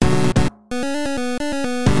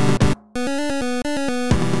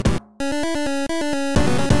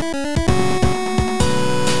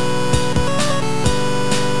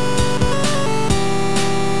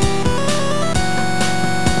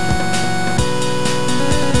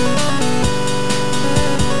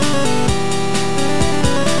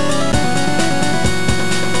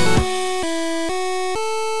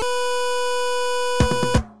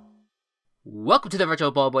to the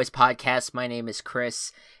Virtual Ball Boys podcast. My name is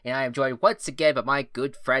Chris, and I am joined once again by my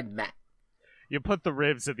good friend Matt. You put the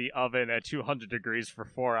ribs in the oven at 200 degrees for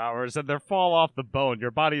 4 hours, and they fall off the bone.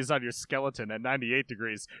 Your body is on your skeleton at 98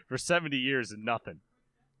 degrees for 70 years and nothing.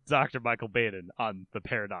 Dr. Michael Baden on The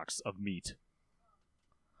Paradox of Meat.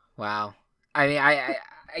 Wow. I mean,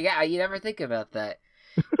 yeah, you never think about that.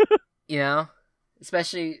 You know?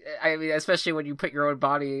 Especially when you put your own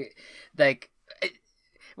body, like...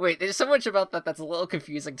 Wait, there's so much about that that's a little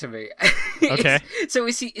confusing to me. Okay. So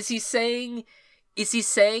is he saying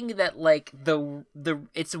that like the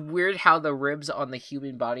it's weird how the ribs on the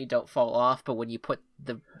human body don't fall off, but when you put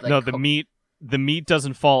the the meat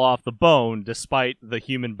doesn't fall off the bone despite the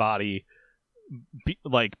human body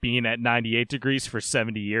being at 98 degrees for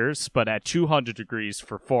 70 years, but at 200 degrees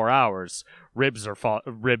for 4 hours, rib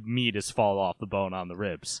meat is fall off the bone on the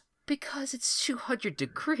ribs. Because it's 200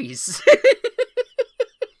 degrees.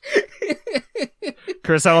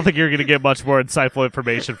 Chris, I don't think you're going to get much more insightful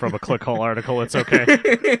information from a ClickHole article. It's okay.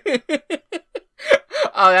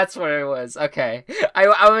 Oh, that's what it was. Okay.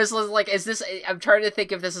 I was like, is this... I'm trying to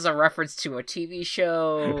think if this is a reference to a TV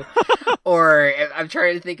show, or I'm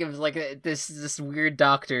trying to think of like this weird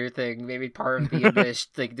doctor thing, maybe part of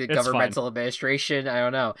the governmental administration. I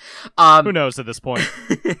don't know. Who knows at this point?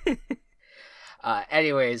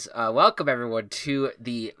 Anyways, welcome everyone to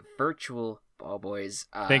the Virtual Ball Boys.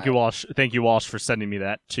 Thank you, Walsh. Thank you, Walsh, for sending me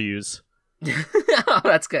that to use. Oh,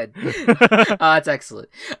 that's good. That's excellent.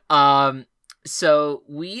 So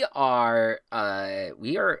we are at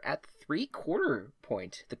the 3/4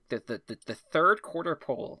 point, the third quarter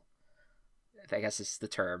pole. I guess is the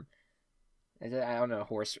term. I don't know.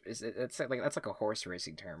 Horse is it? That's like a horse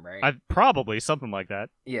racing term, right? Probably something like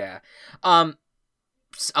that. Yeah.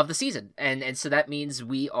 Of the season, and so that means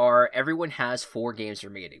everyone has 4 games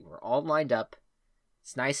remaining. We're all lined up.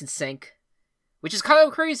 It's nice and sync, which is kind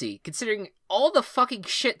of crazy considering all the fucking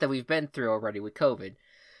shit that we've been through already with COVID.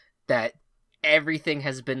 That everything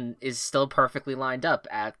is still perfectly lined up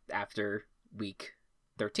after week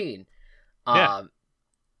 13. Yeah.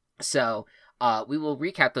 So we will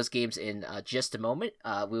recap those games in just a moment.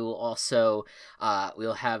 We will also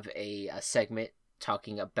we'll have a segment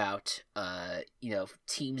talking about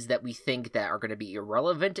teams that we think that are going to be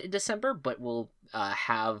irrelevant in December, but will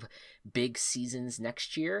have big seasons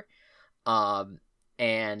next year. And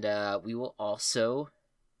we will also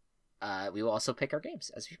pick our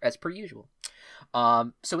games as per usual.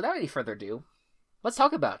 So without any further ado, let's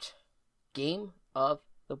talk about game of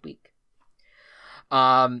the week.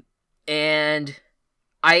 And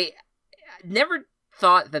I never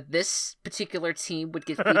thought that this particular team would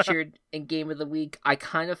get featured in game of the week. I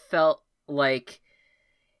kind of felt like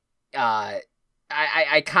I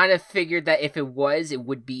kind of figured that if it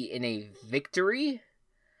would be in a victory,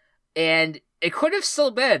 and it could have still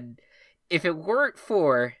been if it weren't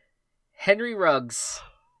for Henry Ruggs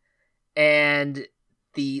and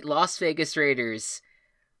the Las Vegas Raiders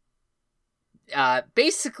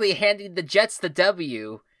basically handing the Jets the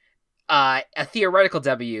W, a theoretical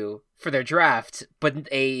W for their draft, but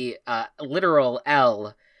a literal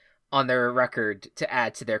L on their record to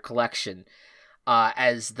add to their collection.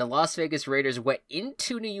 As the Las Vegas Raiders went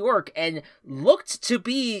into New York and looked to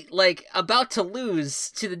be like about to lose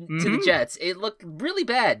to the Jets. It looked really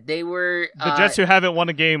bad. They were the Jets who haven't won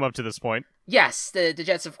a game up to this point. Yes, the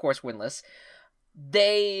Jets, of course, winless.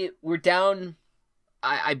 They were down.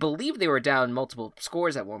 I believe they were down multiple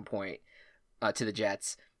scores at one point to the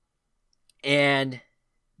Jets, and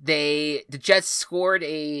the Jets scored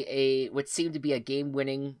a what seemed to be a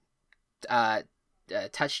game-winning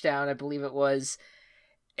touchdown, I believe it was,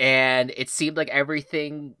 and it seemed like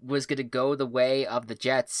everything was going to go the way of the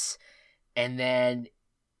Jets, and then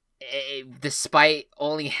despite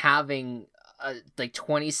only having like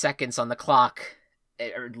 20 seconds on the clock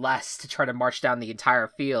or less to try to march down the entire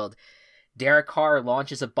field, Derek Carr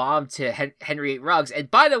launches a bomb to Henry Ruggs. And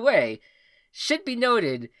by the way, should be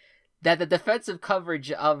noted that the defensive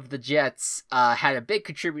coverage of the Jets had a big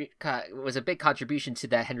contribution to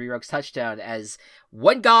that Henry Ruggs touchdown, as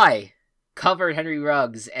one guy covered Henry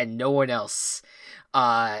Ruggs and no one else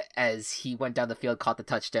as he went down the field, caught the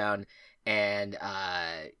touchdown, and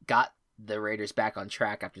got the Raiders back on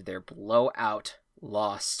track after their blowout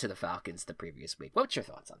loss to the Falcons the previous week. What's your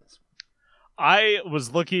thoughts on this? I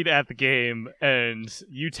was looking at the game and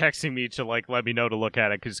you texting me to like let me know to look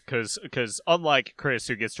at it because unlike Chris,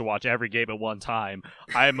 who gets to watch every game at one time,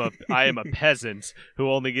 I am a peasant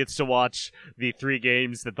who only gets to watch the 3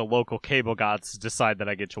 games that the local cable gods decide that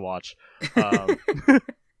I get to watch.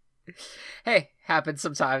 Hey, happens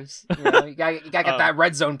sometimes. You gotta get that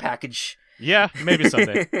red zone package. Yeah, maybe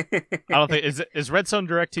someday. I don't think is Red Zone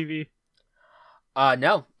DirecTV?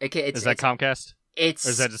 No, Is that Comcast? It's Or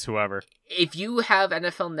is that just whoever? If you have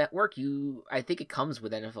NFL Network, I think it comes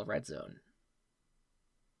with NFL Red Zone.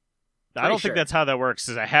 I don't think that's how that works.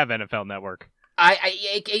 Because I have NFL Network.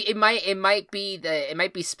 It might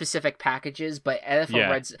be specific packages, but NFL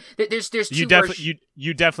Red Zone. There's two versions.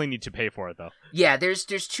 You definitely need to pay for it though. Yeah, there's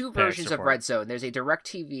two versions of Red Zone. There's a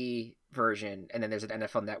DirecTV version, and then there's an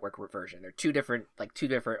NFL Network version. They're two different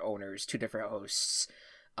owners, two different hosts,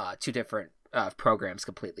 two different programs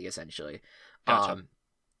completely, essentially. Gotcha.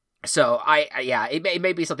 So it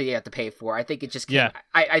may be something you have to pay for. I think it just came, yeah.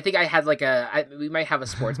 I think I had we might have a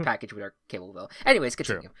sports package with our cable bill. Anyways,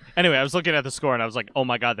 continue. True. Anyway, I was looking at the score and I was like, oh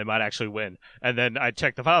my god, they might actually win. And then I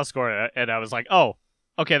checked the final score and I was like, oh,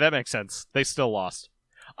 okay, that makes sense. They still lost.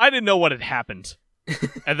 I didn't know what had happened.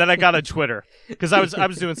 And then I got on Twitter because I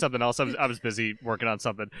was doing something else. I was busy working on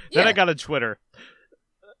something. Then I got on Twitter.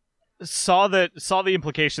 Saw the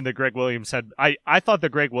implication that Greg Williams had. I thought that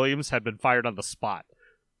Greg Williams had been fired on the spot.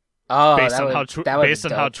 Oh, based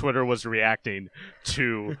on how Twitter was reacting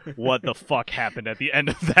to what the fuck happened at the end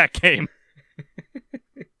of that game.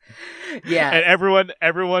 Yeah, and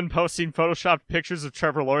everyone posting photoshopped pictures of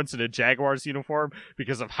Trevor Lawrence in a Jaguars uniform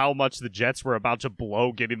because of how much the Jets were about to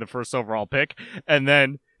blow getting the first overall pick, and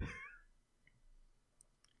then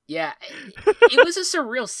yeah, it was a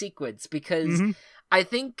surreal sequence because I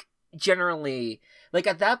think generally, like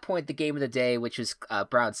at that point, the game of the day, which was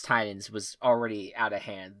Browns Titans, was already out of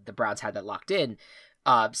hand. The Browns had that locked in.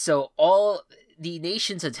 So all the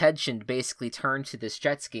nation's attention basically turned to this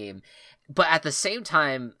Jets game. But at the same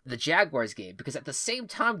time, the Jaguars game, because at the same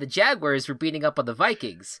time, the Jaguars were beating up on the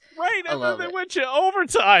Vikings. Right, and then they went to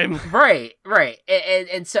overtime. Right.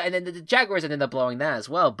 And then the Jaguars ended up blowing that as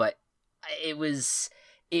well. But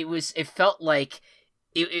it felt like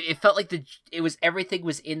everything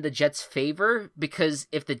was in the Jets' favor, because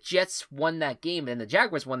if the Jets won that game and the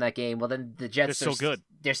Jaguars won that game, well then the Jets are still good.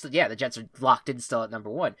 The Jets are locked in still at number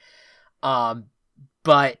one.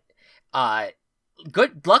 But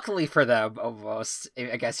good, luckily for them, almost,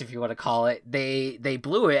 I guess if you want to call it, they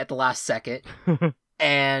blew it at the last second,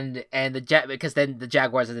 and because then the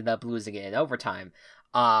Jaguars ended up losing it in overtime.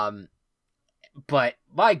 But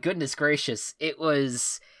my goodness gracious, it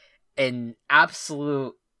was an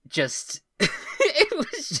absolute just it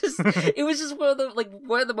was just one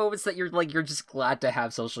of the moments that you're just glad to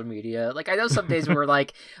have social media. Like, I know some days we're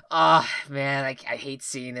like, oh man, I hate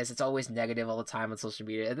seeing this, it's always negative all the time on social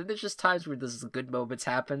media, and then there's just times where those good moments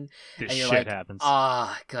happen and you're shit like, happens.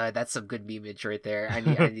 oh god, that's some good memeage right there. I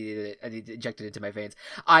need to inject it into my veins.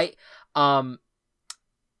 But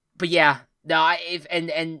yeah, no,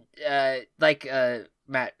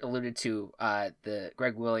 Matt alluded to, the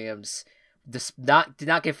Greg Williams did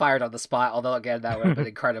not get fired on the spot, although again that would have been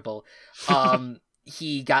incredible.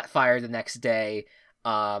 He got fired the next day,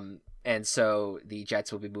 and so the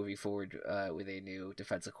Jets will be moving forward with a new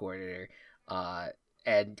defensive coordinator.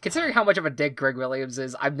 And considering how much of a dick Greg Williams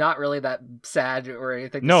is, I'm not really that sad or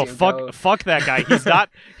anything. No, fuck that guy. He's not.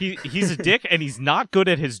 He's a dick, and he's not good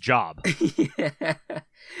at his job. Yeah.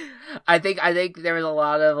 I think there was a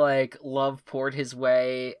lot of love poured his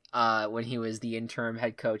way when he was the interim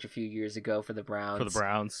head coach a few years ago for the Browns.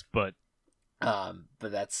 But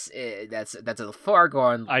that's a far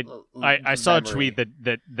gone. I saw a tweet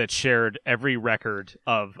that shared every record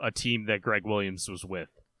of a team that Greg Williams was with.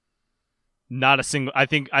 Not a single. I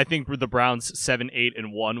think the Browns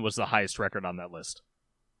 7-8-1 was the highest record on that list.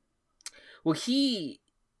 Well,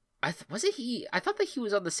 I thought that he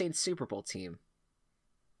was on the Saints Super Bowl team.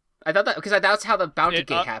 I thought that because that's how the Bounty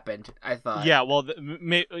Gate happened. I thought. Yeah, well,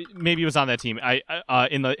 maybe he was on that team.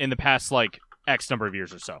 In the past X number of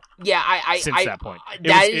years or so. Yeah, since that point.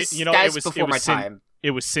 That was before my time.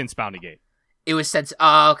 It was since Bounty Gate. It was since.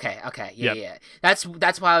 Oh, okay, yeah. That's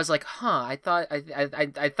why I was like, huh. I thought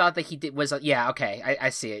that he was. Yeah, okay,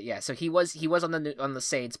 I see it. Yeah, so he was on the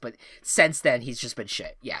Saints, but since then he's just been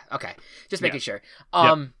shit. Yeah, okay, just making sure.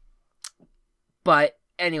 But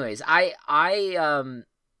anyways,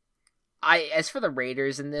 as for the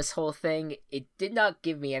Raiders in this whole thing, it did not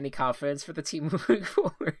give me any confidence for the team moving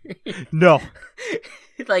forward. No.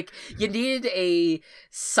 You needed a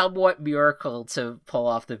somewhat miracle to pull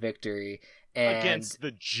off the victory. Against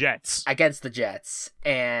the Jets. And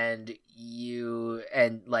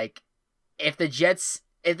if the Jets,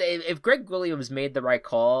 if Greg Williams made the right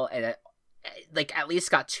call and at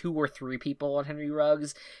least got 2 or 3 people on Henry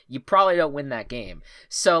Ruggs, you probably don't win that game.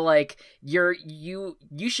 So you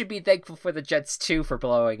should be thankful for the Jets too for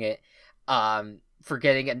blowing it. for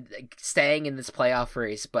getting and staying in this playoff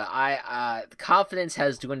race, but the confidence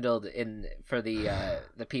has dwindled for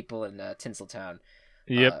the people in Tinseltown.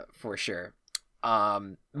 Yep, for sure.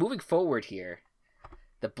 Moving forward here,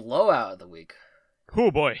 the blowout of the week.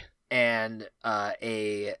 Oh boy, and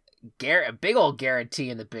a big old guarantee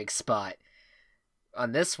in the big spot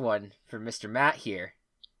on this one for Mr. Matt here.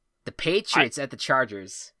 The Patriots at the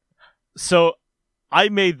Chargers. So I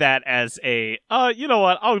made that as a, you know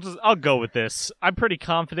what? I'll go with this. I'm pretty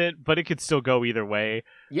confident, but it could still go either way.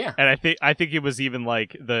 Yeah, and I think it was even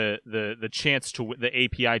like the chance to the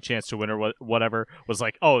API chance to win or whatever was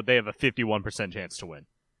like, oh, they have a 51% chance to win.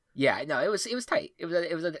 Yeah, no, it was tight. It was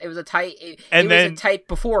a tight. It was a tight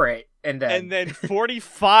before it, and then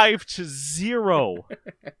 45-0.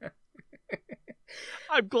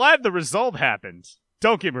 I'm glad the result happened.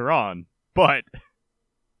 Don't get me wrong, but.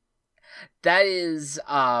 That is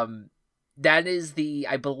the,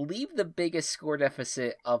 I believe, the biggest score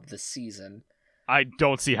deficit of the season. I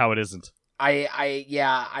don't see how it isn't.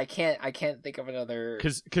 I can't think of another,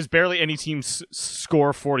 because barely any teams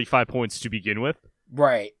score 45 points to begin with.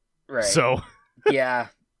 Right. So yeah,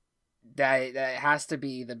 that has to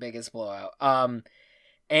be the biggest blowout.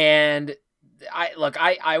 And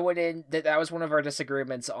I went in, that was one of our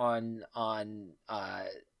disagreements on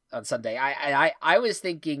Sunday. I was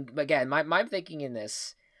thinking, again, my thinking in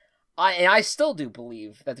this, I still do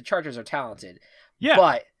believe that the Chargers are talented. Yeah,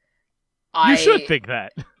 but you should think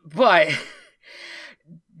that. But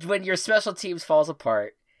when your special teams falls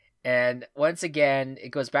apart, and once again it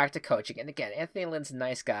goes back to coaching, and again, Anthony Lynn's a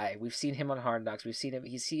nice guy. We've seen him on Hard Knocks. We've seen him.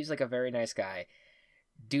 He seems like a very nice guy.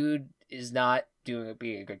 Dude is not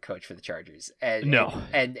being a good coach for the Chargers. And no,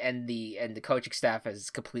 and the coaching staff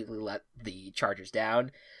has completely let the Chargers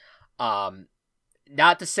down.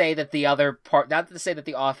 Not to say that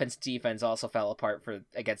the offense defense also fell apart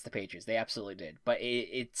against the Patriots. They absolutely did. But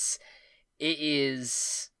it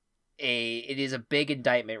is a big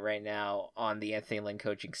indictment right now on the Anthony Lynn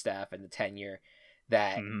coaching staff and the tenure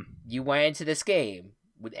that you went into this game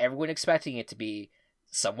with everyone expecting it to be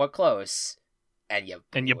somewhat close, and you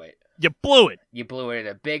blew it. You blew it. You blew it in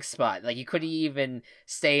a big spot. Like, you couldn't even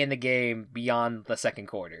stay in the game beyond the second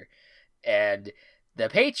quarter. And the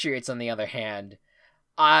Patriots, on the other hand,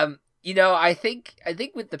 I think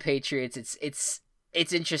with the Patriots, it's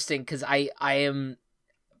interesting because I am.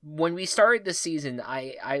 When we started this season,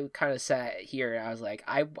 I kind of sat here and I was like,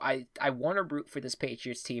 I want to root for this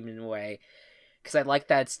Patriots team in a way, because I like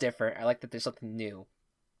that it's different. I like that there's something new.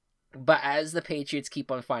 But as the Patriots keep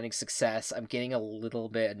on finding success, I'm getting a little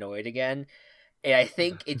bit annoyed again. And I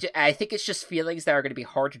think it's just feelings that are going to be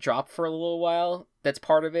hard to drop for a little while. That's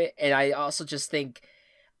part of it. And I also just think,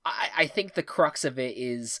 I think the crux of it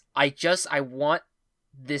is, I want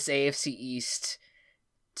this AFC East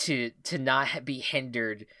to not be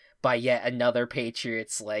hindered by yet another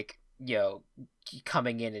Patriots, like,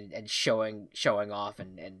 coming in and showing off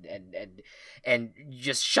and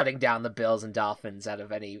just shutting down the Bills and Dolphins out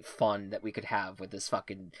of any fun that we could have with this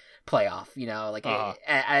fucking playoff,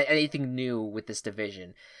 anything new with this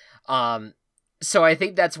division. So I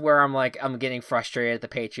think that's where I'm getting frustrated at the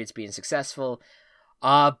Patriots being successful.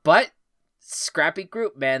 But scrappy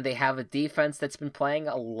group, man. They have a defense that's been playing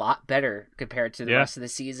a lot better compared to the rest of the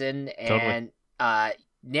season. And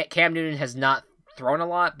Cam Newton has not thrown a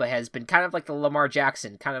lot, but has been kind of like the Lamar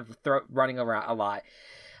Jackson, kind of running around a lot.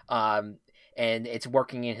 And it's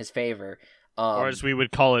working in his favor. Or as we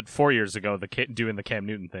would call it 4 years ago, doing the Cam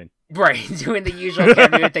Newton thing. Right, doing the usual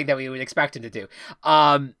Cam Newton thing that we would expect him to do.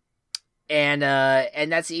 And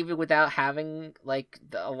that's even without having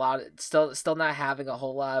still not having a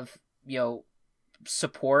whole lot of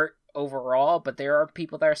support overall, but there are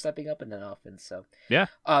people that are stepping up in the offense. So yeah.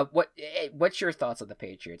 What's your thoughts on the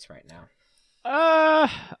Patriots right now?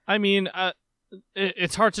 I mean,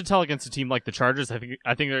 it's hard to tell against a team like the Chargers. I think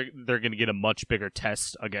they're going to get a much bigger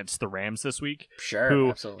test against the Rams this week. Sure, who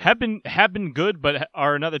absolutely. have been good, but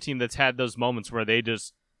are another team that's had those moments where they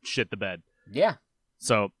just shit the bed. Yeah.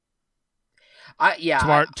 So.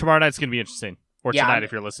 Tomorrow night's gonna be interesting, or tonight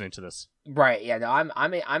if you're listening to this. Right? Yeah. No,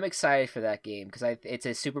 I'm excited for that game because it's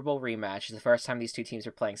a Super Bowl rematch. It's the first time these two teams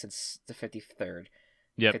are playing since the 53rd.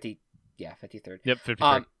 Yep. 53rd. Yep.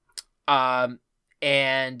 53rd.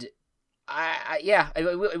 And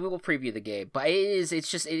we will preview the game, but it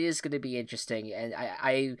is going to be interesting, and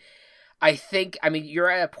I think,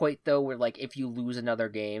 you're at a point though where, like, if you lose another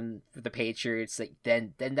game for the Patriots, like,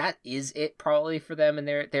 then that is it probably for them and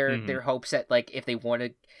their hopes that, like, if they want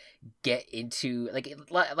to get into like they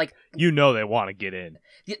want to get in.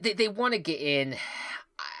 They want to get in.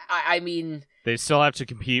 I mean, they still have to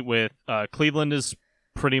compete with Cleveland is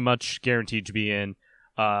pretty much guaranteed to be in.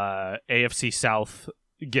 AFC South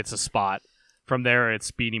gets a spot. From there,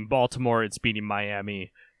 it's beating Baltimore, it's beating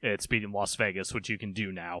Miami, it's beating Las Vegas, which you can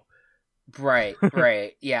do now. Right.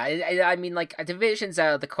 Yeah, I mean, like, a division's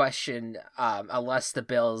out of the question, unless the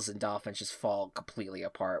Bills and Dolphins just fall completely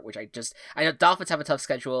apart, which I know Dolphins have a tough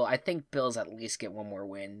schedule. I think Bills at least get one more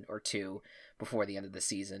win or two before the end of the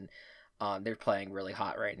season. They're playing really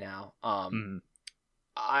hot right now.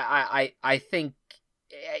 I think,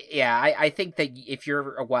 yeah, I think that if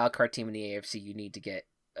you're a wild card team in the AFC, you need to get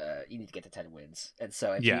to 10 wins. And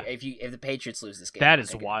so if the Patriots lose this game, that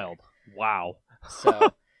is wild. Wow.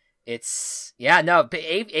 So it's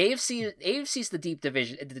AFC's the deep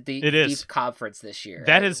division, the deep conference this year.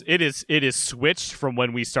 It is switched from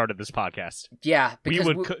when we started this podcast. Yeah, because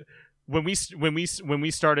when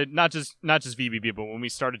we started not just VBB, but when we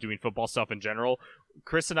started doing football stuff in general,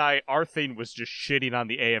 Chris and our thing was just shitting on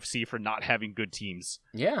the AFC for not having good teams.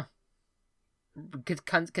 Yeah.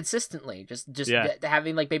 Consistently, just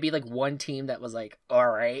having like maybe like one team that was like all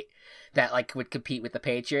right, that like would compete with the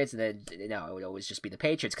Patriots, and then it would always just be the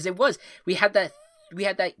Patriots, because we had that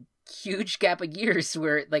huge gap of years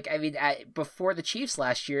where, like, I mean, before the Chiefs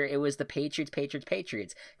last year, it was the Patriots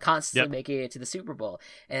constantly making it to the Super Bowl,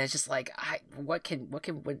 and it's just like, what can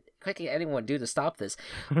anyone do to stop this?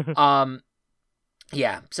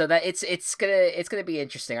 Yeah, so that it's gonna be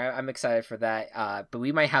interesting. I'm excited for that. But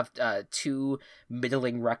we might have two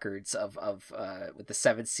middling records of with the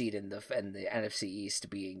 7th seed and the NFC East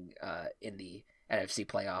being in the NFC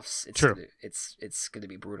playoffs. It's gonna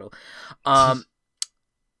be brutal.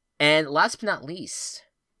 And last but not least,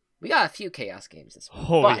 we got a few chaos games this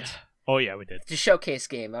week. Oh yeah, we did. The showcase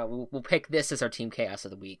game. We'll pick this as our team chaos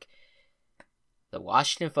of the week. The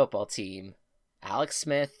Washington football team, Alex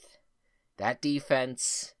Smith. That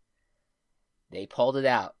defense, they pulled it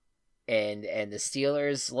out, and the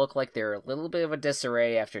Steelers look like they're a little bit of a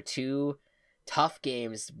disarray after two tough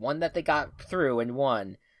games. One that they got through and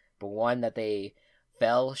won, but one that they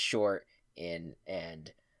fell short in.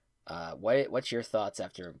 And what's your thoughts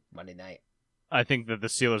after Monday night? I think that the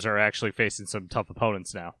Steelers are actually facing some tough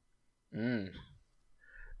opponents now.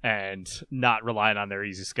 And not relying on their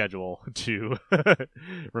easy schedule to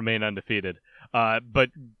remain undefeated. But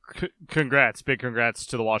big congrats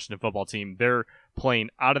to the Washington football team. They're playing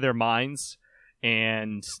out of their minds,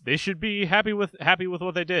 and they should be happy with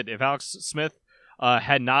what they did. If Alex Smith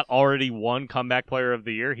had not already won Comeback Player of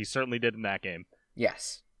the Year, he certainly did in that game.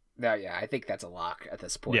 Yes. Yeah, I think that's a lock at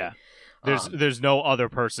this point. Yeah. There's no other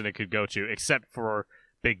person it could go to except for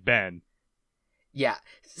Big Ben. Yeah,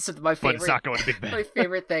 so my favorite. But it's not going to Big Ben. My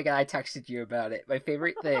favorite thing, and I texted you about it. My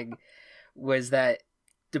favorite thing was that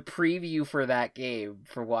the preview for that game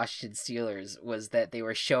for Washington Steelers was that they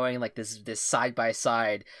were showing like this side by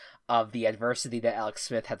side of the adversity that Alex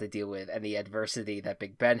Smith had to deal with and the adversity that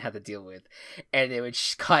Big Ben had to deal with, and it would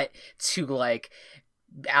cut to like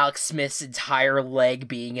Alex Smith's entire leg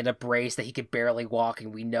being in a brace that he could barely walk,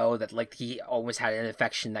 and we know that like he almost had an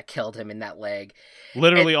infection that killed him in that leg.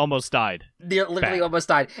 Almost died. Almost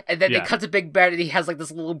died. And then they cut to Big Ben, and he has like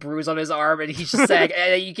this little bruise on his arm, and he's just saying,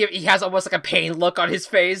 and he has almost like a pain look on his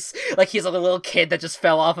face, like he's like a little kid that just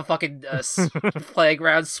fell off a fucking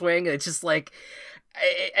playground swing, and it's just like.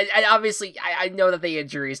 And obviously, I know that the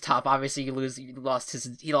injury is tough. Obviously, he lost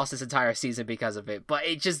his entire season because of it. But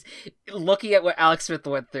it just looking at what Alex Smith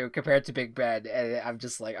went through compared to Big Ben, and I'm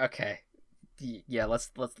just like, okay, yeah, let's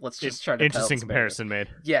just try to. Interesting comparison made.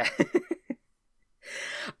 Yeah.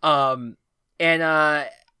 And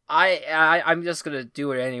I'm just gonna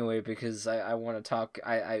do it anyway because I want to talk.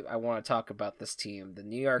 I want to talk about this team, the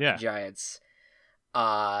New York Giants.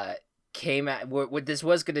 Came at what this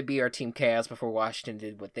was going to be our team chaos before Washington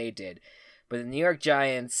did what they did, but the New York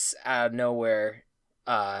Giants out of nowhere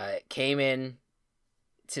came in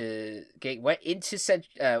went into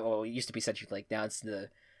it used to be Century Lake, now it's the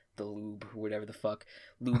Lube, whatever the fuck,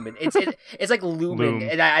 Lumen. It's like Lumen,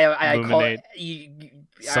 and I call it.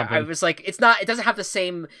 I was like, it's not. It doesn't have the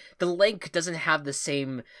same. The link doesn't have the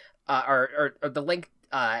same. Or the link.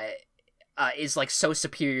 Is like so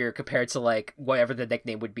superior compared to like whatever the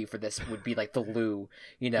nickname would be for this would be like the Lou,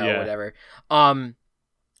 whatever.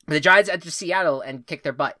 The Giants entered Seattle and kicked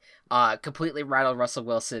their butt. Completely rattled Russell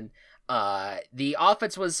Wilson. The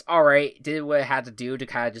offense was alright, did what it had to do to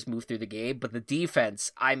kind of just move through the game, but the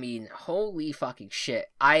defense, I mean, holy fucking shit.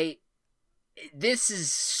 This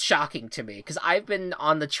is shocking to me because I've been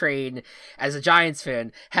on the train as a Giants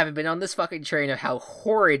fan, haven't been on this fucking train of how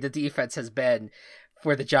horrid the defense has been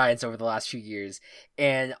for the Giants over the last few years.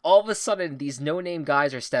 And all of a sudden, these no-name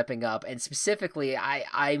guys are stepping up. And specifically,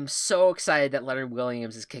 I'm so excited that Leonard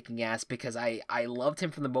Williams is kicking ass because I loved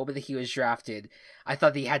him from the moment that he was drafted. I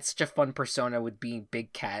thought that he had such a fun persona with being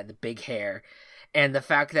Big Cat, the big hair. And the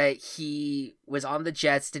fact that he was on the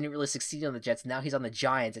Jets, didn't really succeed on the Jets, now he's on the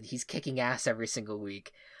Giants, and he's kicking ass every single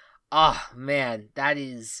week. Oh, man, that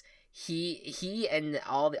is... He and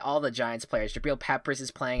all the Giants players, Jabril Peppers is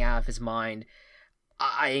playing out of his mind.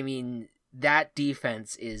 I mean, that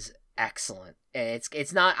defense is excellent. And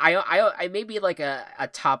it's not I may be like a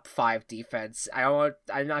top 5 defense. I'm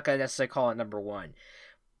not gonna necessarily call it number 1,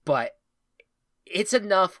 but it's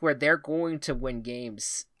enough where they're going to win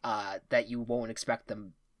games that you wouldn't expect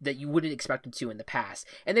them to in the past,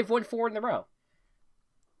 and they've won 4 in a row,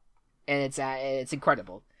 and it's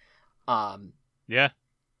incredible. Yeah.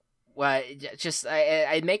 Well, just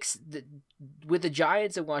it makes with the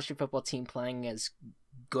Giants and Washington football team playing as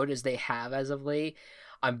good as they have as of late,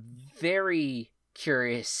 I'm very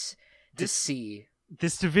curious to see.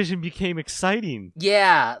 This division became exciting.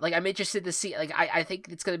 Yeah, like I'm interested to see. Like I think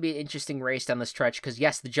it's going to be an interesting race down the stretch because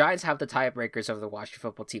yes, the Giants have the tiebreakers over the Washington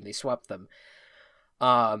football team. They swept them.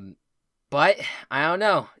 But I don't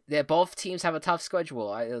know. Both teams have a tough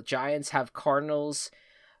schedule. The Giants have Cardinals,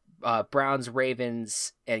 Browns,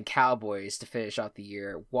 Ravens, and Cowboys to finish off the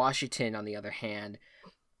year. Washington, on the other hand,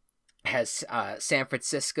 has San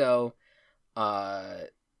Francisco. Well,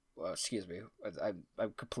 excuse me.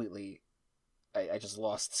 I'm completely. I just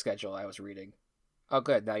lost the schedule I was reading. Oh,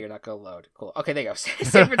 good. Now you're not going to load. Cool. Okay, there you go.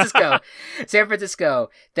 San Francisco,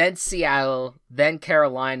 then Seattle, then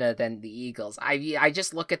Carolina, then the Eagles. I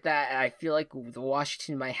just look at that and I feel like the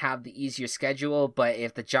Washington might have the easier schedule, but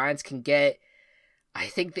if the Giants can get, I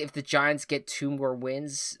think that if the Giants get 2 more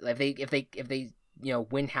wins, if they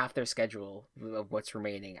win half their schedule of what's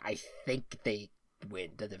remaining, I think they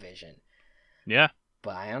win the division. Yeah.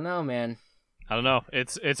 But I don't know, man. I don't know.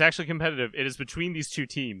 It's actually competitive. It is between these 2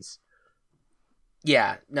 teams.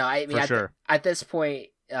 Yeah, no, I mean, at this point,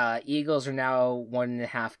 Eagles are now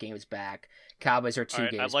 1.5 games back. Cowboys are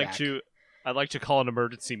 2 games back. I'd like to call an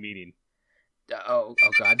emergency meeting. Oh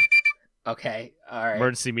God. Okay, all right.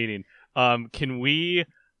 Emergency meeting. Can we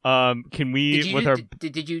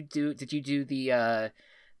Did you do the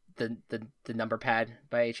number pad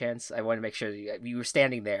by any chance? I want to make sure that you were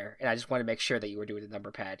standing there, and I just want to make sure that you were doing the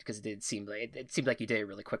number pad because it seemed like you did it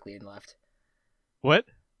really quickly and left. What?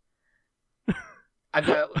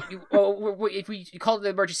 If you called it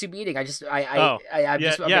an emergency meeting, I just I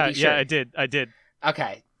did.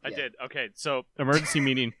 Okay. I did. Okay. So emergency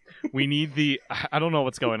meeting. We need I don't know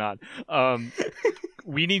what's going on.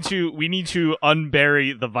 We need to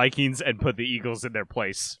unbury the Vikings and put the Eagles in their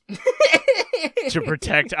place to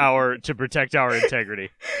protect our integrity.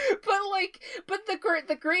 But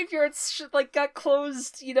the graveyards got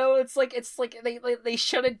closed. It's like they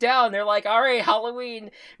shut it down. They're like, all right,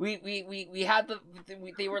 Halloween. We had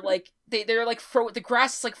they were like the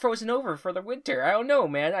grass is like frozen over for the winter. I don't know,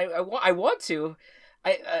 man. I want to.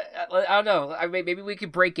 I don't know. Maybe we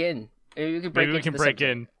could break in. Maybe we can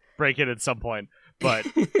break in at some point. But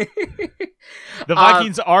the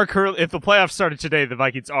Vikings are currently. If the playoffs started today, the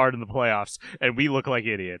Vikings are in the playoffs, and we look like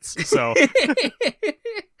idiots. So,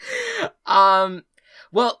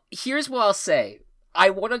 well, here's what I'll say.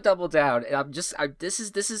 I want to double down, and this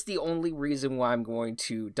is the only reason why I'm going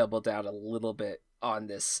to double down a little bit on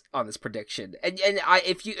this prediction. And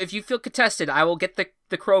if you feel contested, I will get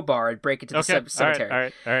the crowbar and break it to the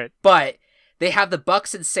cemetery. All right. But they have the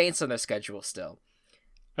Bucks and Saints on their schedule still.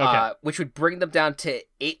 Okay. Which would bring them down to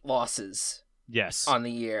 8 losses. Yes. On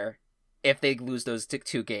the year, if they lose those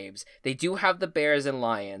 2 games. They do have the Bears and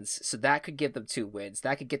Lions, so that could give them 2 wins.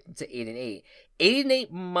 That could get them to 8-8.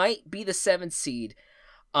 8-8 might be the 7th seed.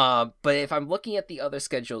 But if I'm looking at the other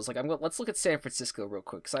schedules, let's look at San Francisco real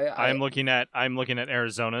quick. I'm looking at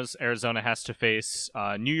Arizona's. Arizona has to face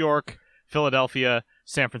New York, Philadelphia,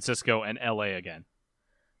 San Francisco, and LA again.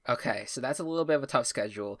 Okay, so that's a little bit of a tough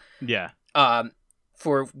schedule. Yeah.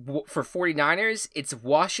 For 49ers, it's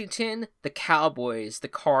Washington, the Cowboys, the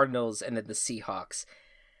Cardinals, and then the Seahawks.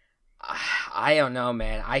 I don't know,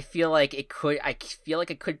 man. I feel like it could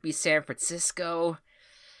be San Francisco.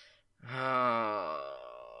 I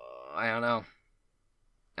don't know.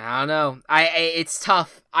 It's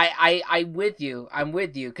tough. I'm with you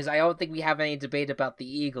because I don't think we have any debate about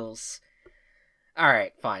the Eagles. All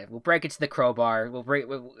right, fine. We'll break it to the crowbar. All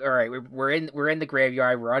right, we're in the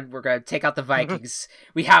graveyard. We're gonna take out the Vikings.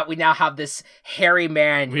 we now have this hairy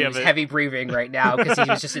man who's heavy breathing right now because he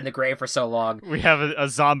was just in the grave for so long. We have a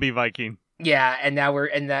zombie Viking. Yeah, and now we're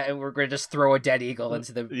gonna just throw a dead eagle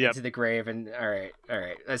into the grave, and all right.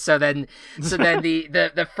 So then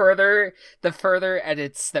the further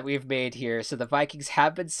edits that we've made here. So the Vikings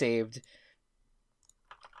have been saved,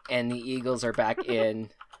 and the Eagles are back in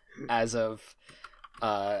as of.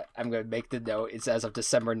 I'm gonna make the note. It's as of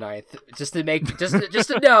December 9th, just to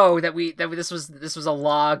know that this was a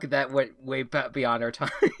log that went way beyond our time.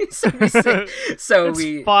 It's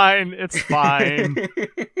fine.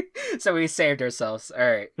 So we saved ourselves. All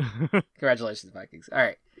right, congratulations, Vikings. All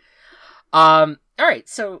right.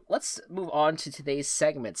 So let's move on to today's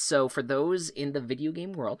segment. So for those in the video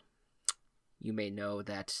game world, you may know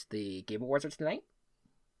that the Game Awards are tonight.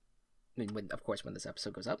 I mean, when this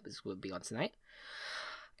episode goes up, this will be on tonight.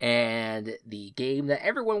 And the game that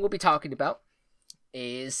everyone will be talking about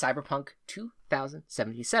is Cyberpunk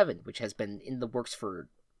 2077, which has been in the works for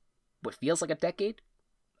what feels like a decade.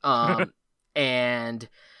 And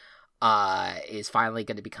is finally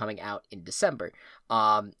going to be coming out in December.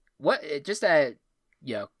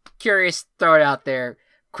 Curious, throw it out there.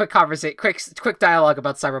 Quick dialogue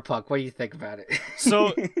about Cyberpunk. What do you think about it?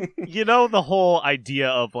 So, the whole idea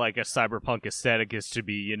of like a cyberpunk aesthetic is to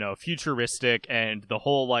be, futuristic, and the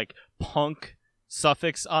whole like punk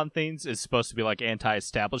suffix on things is supposed to be like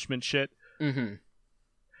anti-establishment shit. Mm-hmm.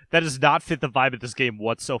 That does not fit the vibe of this game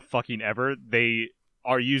whatsoever. They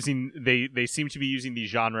seem to be using the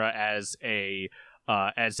genre as a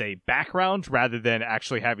background rather than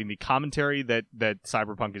actually having the commentary that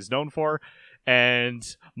Cyberpunk is known for. And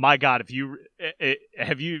my God,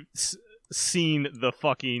 have you seen the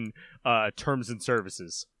fucking terms and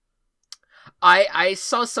services? I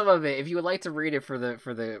saw some of it. If you would like to read it for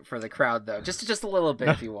the crowd, though, just a little bit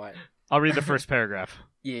if you want. I'll read the first paragraph.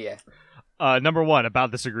 Yeah. Number 1,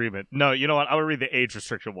 about this agreement. No, you know what? I will read the age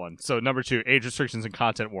restriction one. So number 2, age restrictions and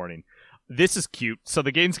content warning. This is cute. So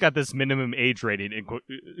the game's got this minimum age rating,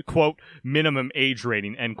 quote, minimum age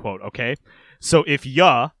rating, end quote, okay? So if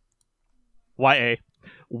YA,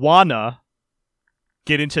 wanna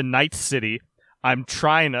get into Night City, I'm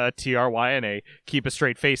trying to, TRYNA, keep a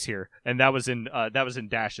straight face here. And that was in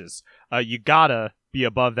dashes. You gotta be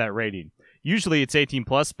above that rating. Usually it's 18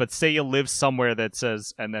 plus, but say you live somewhere that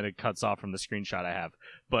says, and then it cuts off from the screenshot I have.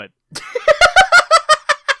 But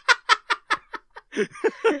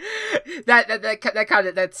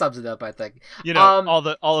that sums it up, I think.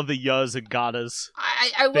 All of the yas and gatas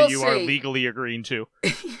I will that you say, are legally agreeing to.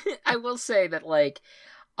 I will say that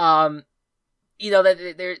that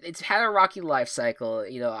it's had a rocky life cycle.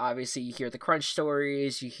 Obviously you hear the crunch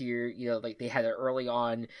stories, you hear they had an early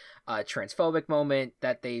on transphobic moment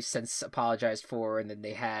that they've since apologized for, and then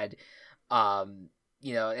they had and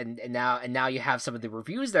now you have some of the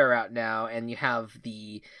reviews that are out now, and you have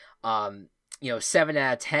the 7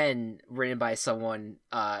 out of 10 written by someone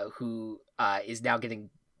who is now getting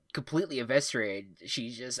completely eviscerated. She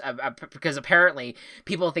just because apparently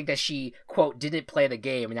people think that she, quote, didn't play the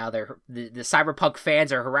game, and now the Cyberpunk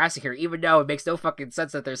fans are harassing her, even though it makes no fucking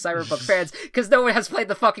sense that they're Cyberpunk fans, because no one has played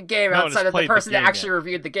the fucking game outside of the person that actually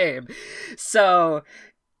reviewed the game. So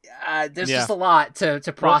there's just a lot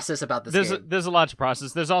to process about this game. There's a lot to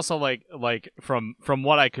process. There's also like from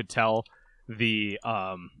what I could tell, the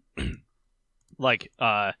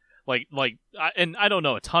and I don't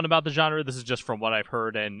know a ton about the genre. This is just from what I've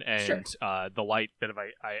heard and sure. The light that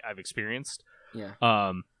I've experienced. Yeah.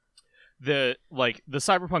 The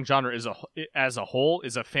cyberpunk genre as a whole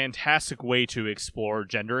is a fantastic way to explore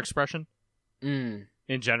gender expression in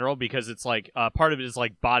general, because it's like part of it is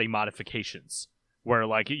like body modifications, where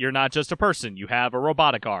like you're not just a person, you have a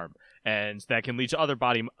robotic arm, and that can lead to other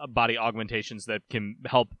body augmentations that can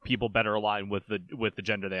help people better align with the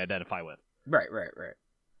gender they identify with. Right.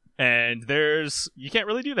 And you can't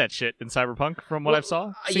really do that shit in Cyberpunk from what I've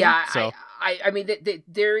seen. Yeah, so. I mean,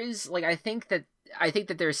 there is like I think that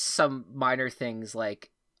there's some minor things I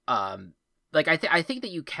think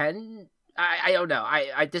that you can. I don't know.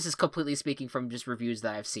 I this is completely speaking from just reviews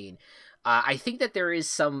that I've seen. I think that there is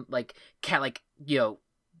some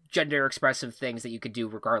gender expressive things that you could do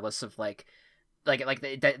regardless of that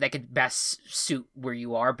could best suit where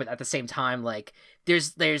you are, but at the same time,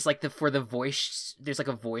 there's for the voice, there's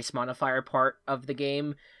a voice modifier part of the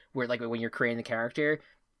game where when you're creating the character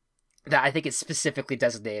that I think is specifically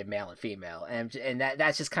designated male and female, and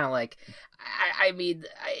that's just kind of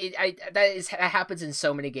that happens in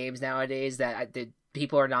so many games nowadays that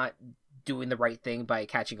people are not doing the right thing by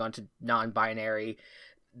catching on to non-binary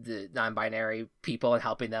people and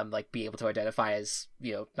helping them be able to identify as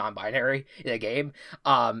non-binary in a game,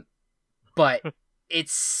 but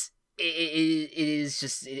it's it is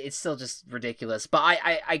just it's still just ridiculous. But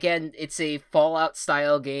I again, it's a Fallout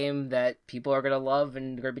style game that people are gonna love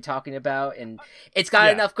and gonna be talking about, and it's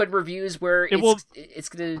got enough good reviews where it's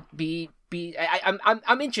gonna be.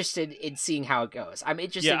 I'm interested in seeing how it goes. I'm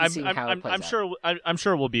interested in seeing how it plays out. I'm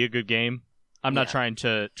sure it will be a good game. I'm not trying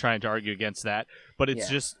to argue against that, but it's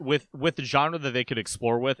just with the genre that they could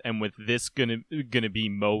explore with, and with this gonna be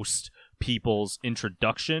most people's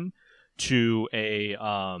introduction to a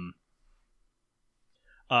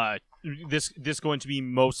this going to be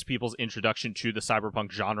most people's introduction to the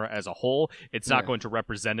cyberpunk genre as a whole. It's not going to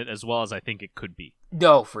represent it as well as I think it could be.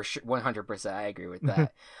 No, for sure, 100%. I agree with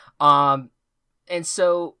that. And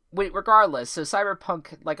so, regardless, so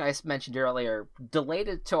Cyberpunk, like I mentioned earlier, delayed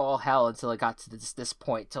it to all hell until it got to this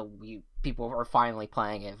point, till people are finally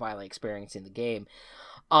playing it, finally experiencing the game.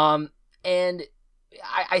 And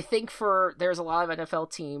I think there's a lot of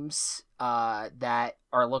NFL teams that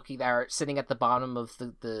are sitting at the bottom of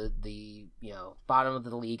the bottom of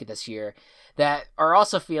the league this year, that are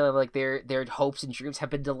also feeling like their hopes and dreams have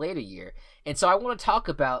been delayed a year. And so I want to talk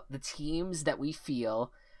about the teams that we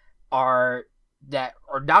feel are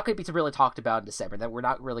not going to be really talked about in December, that we're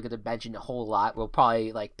not really going to mention a whole lot. We'll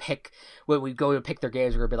probably pick, when we go to pick their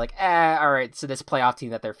games, we're going to be all right, so this playoff team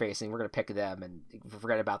that they're facing, we're going to pick them and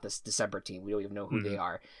forget about this December team. We don't even know who they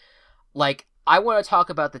are. I want to talk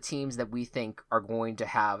about the teams that we think are going to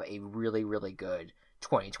have a really, really good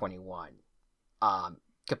 2021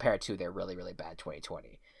 compared to their really, really bad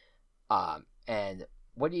 2020. And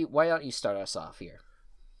why don't you start us off here?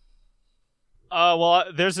 Well,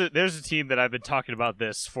 there's a team that I've been talking about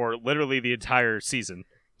this for literally the entire season.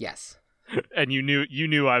 Yes. And you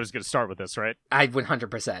knew I was going to start with this, right? I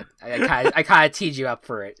 100%. I kind of teed you up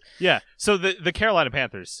for it. Yeah. So the Carolina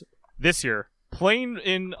Panthers this year, playing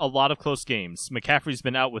in a lot of close games. McCaffrey's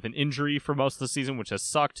been out with an injury for most of the season, which has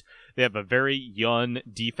sucked. They have a very young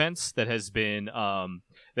defense that has been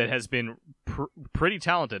pretty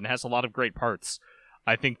talented and has a lot of great parts.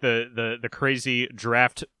 I think the crazy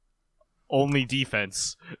draft only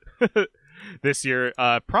defense this year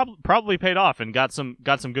probably paid off and got some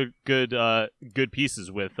good pieces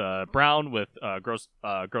with Brown, with Gross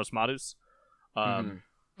Matus on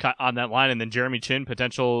that line, and then Jeremy Chin,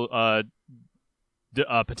 potential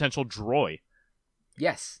Droy.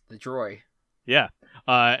 Yes, the Droy. Yeah,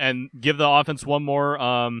 and give the offense one more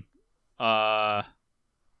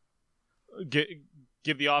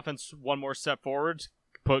give the offense one more step forward.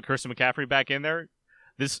 Put Christian McCaffrey back in there.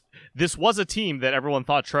 This was a team that everyone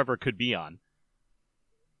thought Trevor could be on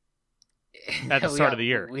at the start of the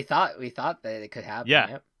year. We thought that it could happen. Yeah.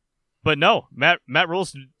 Yep. But no, Matt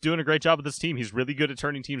Rule's doing a great job with this team. He's really good at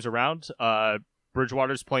turning teams around.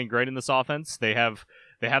 Bridgewater's playing great in this offense. They have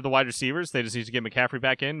the wide receivers. They just need to get McCaffrey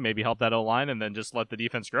back in, maybe help that O-line, and then just let the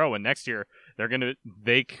defense grow. And next year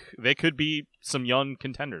they could be some young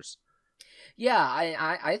contenders. Yeah,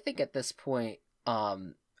 I think at this point,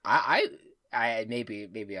 I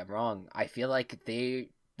maybe I'm wrong. I feel like they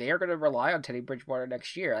are going to rely on Teddy Bridgewater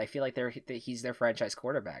next year. I feel like he's their franchise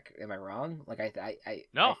quarterback. Am I wrong?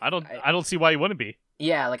 I don't see why you wouldn't be.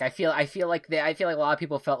 Yeah, I feel like a lot of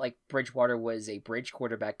people felt like Bridgewater was a bridge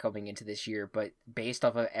quarterback coming into this year, but based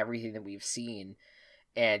off of everything that we've seen,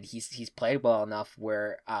 and he's played well enough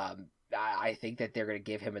where I think that they're going to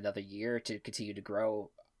give him another year to continue to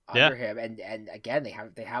grow under him, and again they have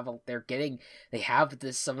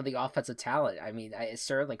some of the offensive talent. I mean,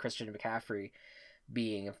 certainly Christian McCaffrey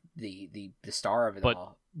being the star of it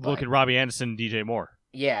all. But look at Robbie Anderson and DJ Moore.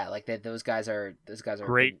 Yeah, those guys are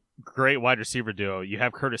great wide receiver duo. You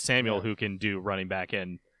have Curtis Samuel who can do running back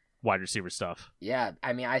and wide receiver stuff. Yeah,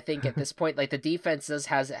 I mean, I think at this point, the defense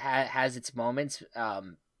has its moments,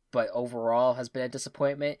 but overall has been a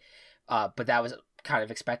disappointment. But that was kind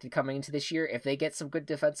of expected coming into this year. If they get some good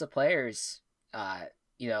defensive players,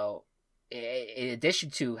 in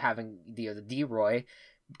addition to having the D-Roy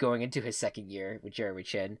going into his second year with Jeremy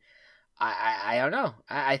Chin, I don't know.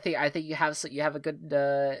 I think you have a good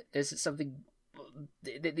there's something,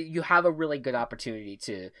 you have a really good opportunity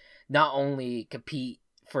to not only compete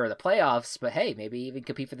for the playoffs, but hey, maybe even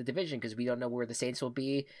compete for the division, because we don't know where the Saints will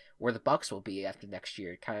be, where the Bucks will be after next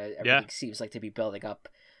year. Kind of everything seems like to be building up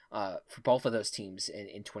for both of those teams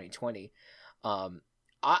in 2020. I'm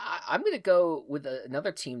gonna go with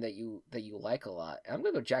another team that you like a lot. I'm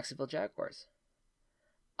gonna go Jacksonville Jaguars.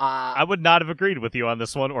 I would not have agreed with you on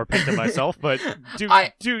this one or picked it myself, but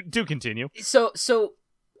do continue. So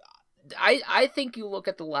I think you look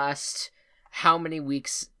at the last how many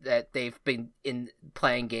weeks that they've been in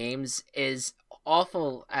playing games, is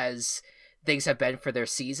awful as things have been for their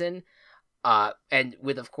season, and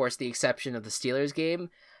with of course the exception of the Steelers game,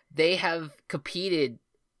 they have competed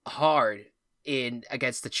hard in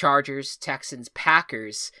against the Chargers, Texans,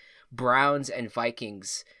 Packers, Browns, and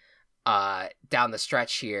Vikings down the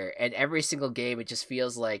stretch here. And every single game, it just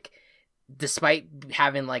feels like, despite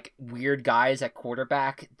having like weird guys at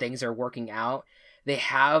quarterback, things are working out. They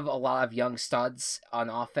have a lot of young studs on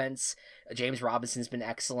offense. James Robinson's been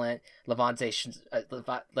excellent.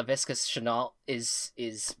 Lavisca Chenault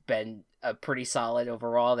is been pretty solid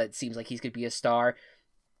overall. That seems like he's going to be a star.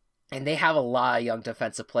 And they have a lot of young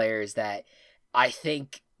defensive players that I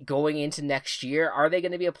think going into next year, are they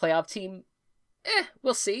going to be a playoff team?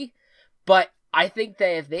 We'll see. But I think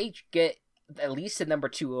that if they get at least a number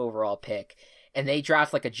 2 overall pick and they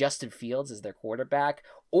draft like a Justin Fields as their quarterback,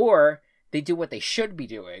 or they do what they should be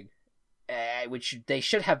doing, which they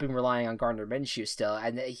should have been relying on Gardner Minshew still,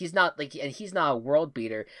 and he's not a world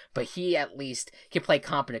beater, but he at least can play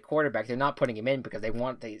competent quarterback. They're not putting him in because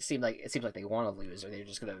it seems like they want to lose, or they're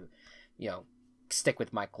just gonna, stick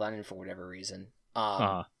with Mike Glennon for whatever reason.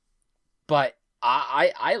 But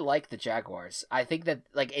I like the Jaguars. I think that,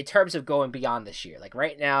 like, in terms of going beyond this year, like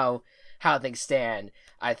right now, how things stand,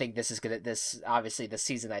 I think obviously this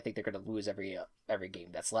season, I think they're gonna lose every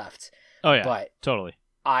game that's left. Oh yeah, but totally.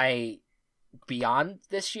 Beyond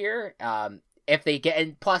this year, if they get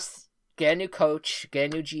a new coach,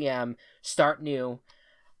 get a new GM, start new,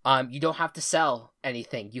 you don't have to sell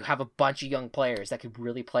anything. You have a bunch of young players that could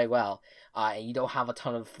really play well, and you don't have a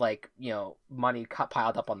ton of money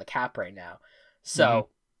piled up on the cap right now, so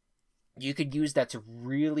you could use that to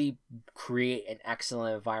really create an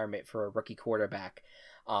excellent environment for a rookie quarterback,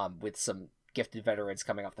 with some gifted veterans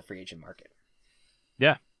coming off the free agent market.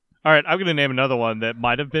 Yeah. All right, I'm going to name another one that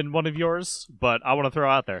might have been one of yours, but I want to throw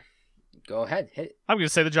out there. Go ahead, hit it. I'm going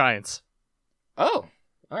to say the Giants. Oh,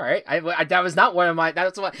 all right. That was not one of my.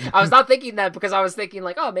 That's what I was not thinking that, because I was thinking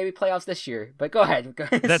like, oh, maybe playoffs this year. But go ahead.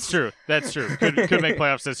 That's true. Could make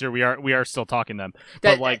playoffs this year. We are still talking them,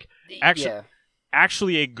 but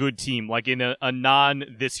actually a good team, like in a non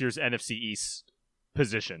this year's NFC East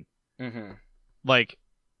position. Mm-hmm. Like.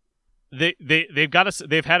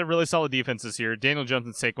 They've had a really solid defense this year. Daniel Jones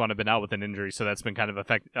and Saquon have been out with an injury, so that's been kind of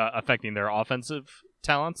affecting their offensive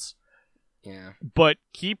talents. Yeah. But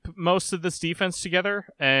keep most of this defense together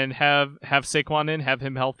and have Saquon in, have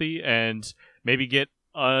him healthy, and maybe get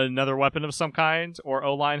another weapon of some kind or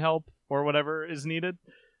O-line help or whatever is needed.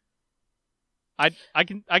 I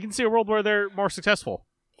can see a world where they're more successful.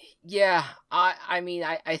 Yeah.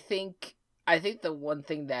 I think the one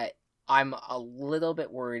thing that I'm a little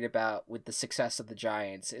bit worried about with the success of the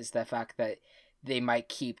Giants is the fact that they might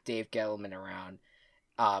keep Dave Gettleman around.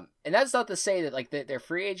 And that's not to say that like their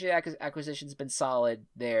free agent acquisition's been solid.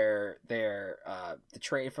 The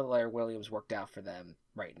trade for Larry Williams worked out for them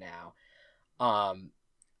right now. But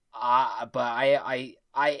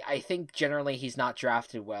I think generally he's not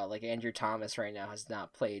drafted well. Like Andrew Thomas right now has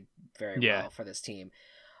not played very well for this team.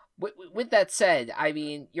 With that said, I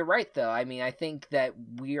mean, you're right, though. I mean, I think that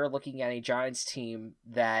we are looking at a Giants team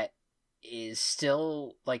that is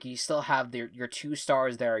still, like, you still have your 2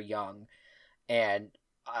 stars that are young, and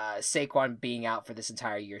Saquon being out for this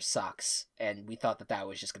entire year sucks, and we thought that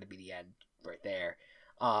was just going to be the end right there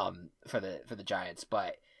for the Giants.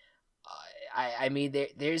 But I mean,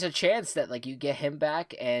 there's a chance that, like, you get him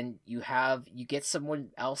back, and you get someone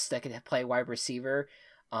else that can play wide receiver,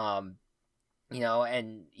 and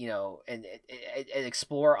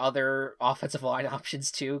explore other offensive line options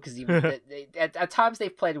too, because at times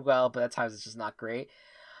they've played well, but at times it's just not great.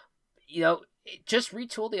 Just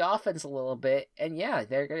retool the offense a little bit, and yeah,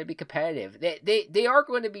 they're going to be competitive. They are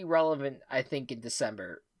going to be relevant, I think, in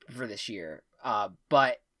December for this year.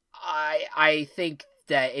 But I think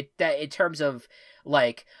that in terms of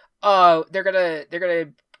like, oh, they're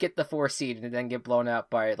gonna get the 4 seed and then get blown out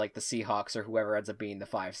by like the Seahawks or whoever ends up being the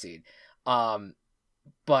 5 seed.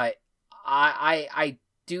 But I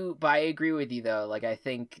agree with you though. Like, I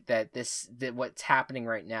think that what's happening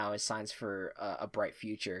right now is signs for a bright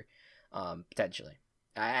future, potentially.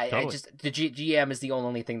 I just the GM is the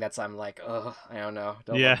only thing that's I'm like, oh, I don't know.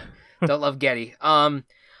 Don't love Getty.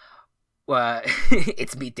 Well,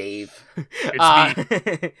 it's me, Dave.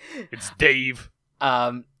 It's me. It's Dave.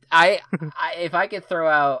 I if I could throw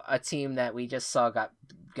out a team that we just saw got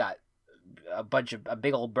a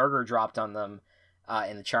big old burger dropped on them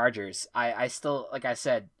in the Chargers, I still, like I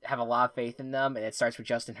said, have a lot of faith in them, and it starts with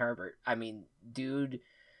Justin Herbert. I mean, dude,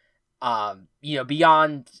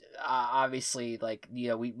 beyond obviously, like,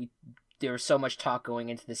 we there was so much talk going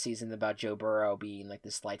into the season about Joe Burrow being like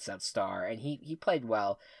this lights out star, and he played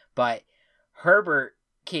well, but Herbert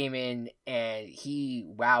came in and he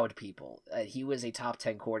wowed people. He was a top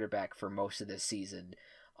 10 quarterback for most of this season.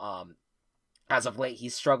 As of late,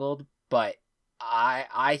 he's struggled, but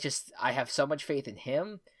I have so much faith in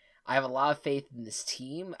him. I have a lot of faith in this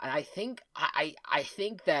team, and I think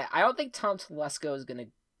that I don't think Tom Telesco is gonna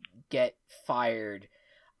get fired.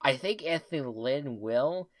 I think Anthony Lynn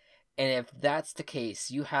will, and if that's the case,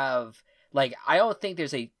 you have I don't think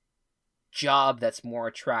there's a job that's more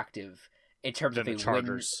attractive in terms of a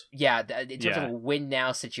win. Yeah, in terms of a win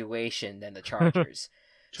now situation than the Chargers.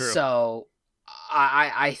 True. So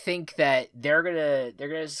I think that they're gonna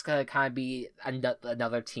just gonna kind of be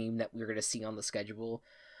another team that we're gonna see on the schedule,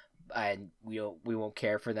 and we won't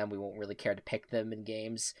care for them. We won't really care to pick them in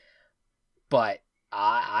games, but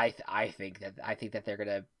I think that they're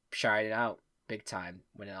gonna shine it out big time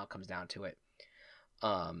when it all comes down to it.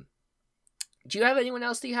 Do you have anyone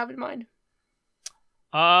else that you have in mind?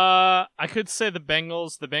 I could say the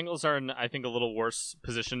Bengals. The Bengals are in, I think, a little worse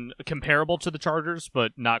position, comparable to the Chargers,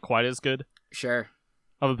 but not quite as good. Sure.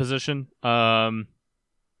 Of a position. I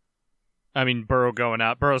mean, Burrow going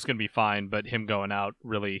out. Burrow's going to be fine, but him going out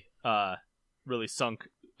really sunk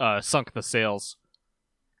the sails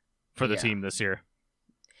for the team this year.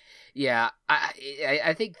 Yeah,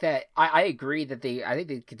 I think that I agree that I think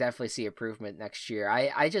they could definitely see improvement next year.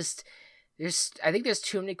 I think there's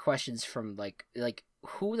too many questions from like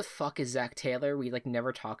who the fuck is Zach Taylor? We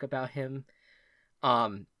never talk about him.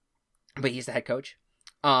 But he's the head coach.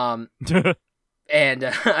 And and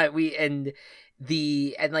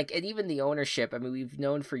even the ownership. I mean, we've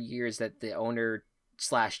known for years that the owner /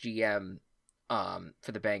 GM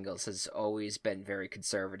for the Bengals has always been very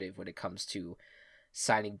conservative when it comes to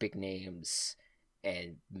signing big names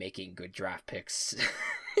and making good draft picks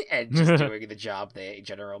and just doing the job the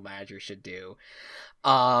general manager should do.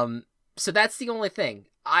 So that's the only thing.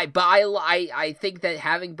 I think that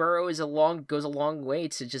having Burrow goes a long way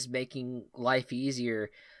to just making life easier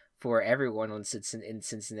for everyone in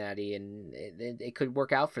Cincinnati, and it could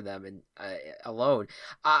work out for them and alone.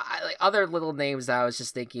 Other little names that I was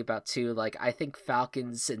just thinking about too, I think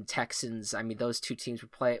Falcons and Texans. I mean, those two teams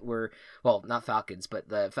were not Falcons, but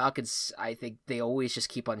the Falcons. I think they always just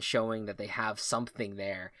keep on showing that they have something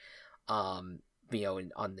there, on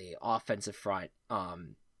the offensive front,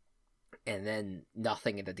 and then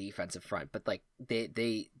nothing in the defensive front. But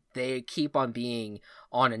they keep on being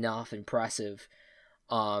on and off impressive.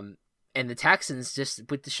 And the Texans, just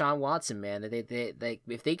with Deshaun Watson, man, they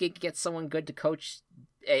if they could get someone good to coach,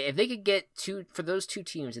 if they could get for those two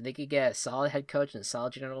teams, and they could get a solid head coach and a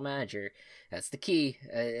solid general manager, that's the key.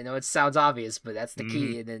 I know it sounds obvious, but that's the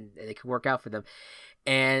key, and then it could work out for them.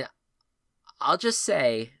 And I'll just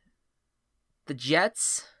say, the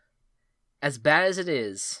Jets, as bad as it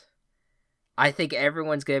is, I think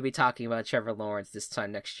everyone's gonna be talking about Trevor Lawrence this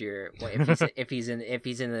time next year if he's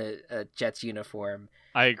in a Jets uniform.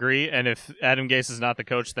 I agree, and if Adam Gase is not the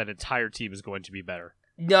coach, that entire team is going to be better.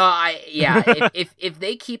 No, if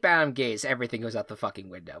they keep Adam Gase, everything goes out the fucking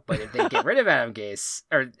window. But if they get rid of Adam Gase,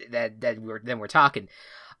 or then we're talking.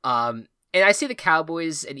 And I see the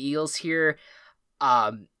Cowboys and Eagles here.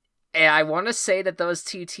 And I want to say that those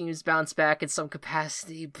two teams bounce back in some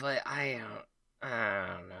capacity, but I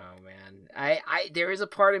don't know, man. There is a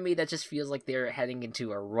part of me that just feels like they're heading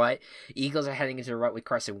into a rut. Eagles are heading into a rut with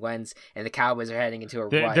Carson Wentz, and the Cowboys are heading into a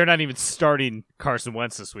rut. They're not even starting Carson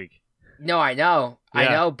Wentz this week. No, I know,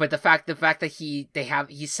 but the fact that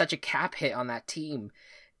he's such a cap hit on that team,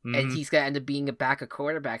 and he's gonna end up being a backup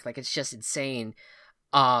quarterback, it's just insane.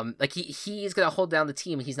 He's gonna hold down the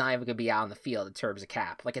team, and he's not even gonna be out on the field in terms of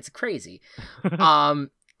cap. It's crazy. And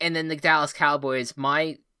then the Dallas Cowboys,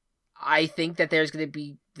 I think that there's going to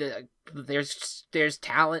be there's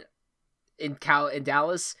talent in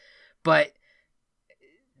Dallas, but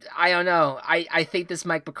I don't know. I think this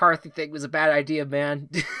Mike McCarthy thing was a bad idea, man.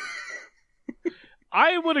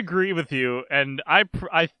 I would agree with you, and I'm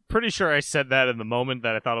pretty sure I said that in the moment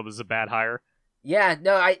that I thought it was a bad hire.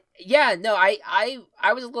 I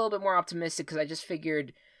was a little bit more optimistic because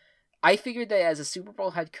I figured that as a Super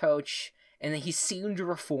Bowl head coach, and then he seemed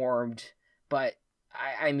reformed, but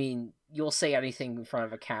I mean, you'll say anything in front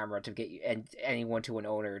of a camera to get you and anyone to an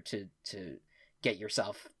owner to get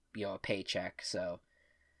yourself, a paycheck. So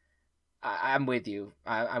I'm with you.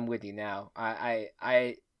 I'm with you now.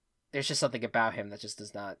 I there's just something about him that's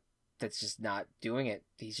just not doing it.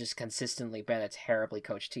 He's just consistently been a terribly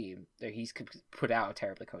coached team. He's put out a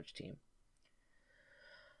terribly coached team.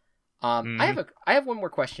 I have one more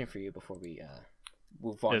question for you before we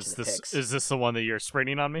move on to the picks. Is this the one that you're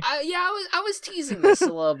sprinting on me? I was teasing this a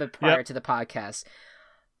little bit prior to the podcast.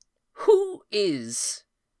 Who is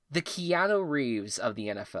the Keanu Reeves of the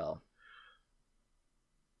NFL?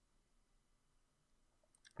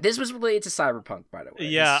 This was related to Cyberpunk, by the way.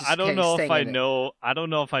 Yeah, I don't know if I know. I don't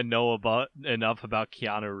know if I know enough about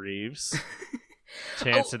Keanu Reeves to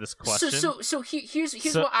answer this question.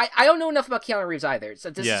 Here's what I don't know enough about Keanu Reeves either. So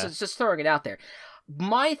this Yeah. is just throwing it out there.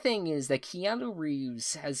 My thing is that Keanu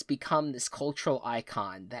Reeves has become this cultural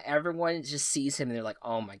icon that everyone just sees him and they're like,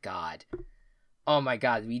 oh my god,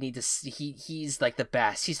 we need to see, he's like the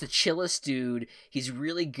best. He's the chillest dude. He's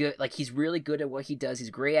really good. Like, he's really good at what he does. He's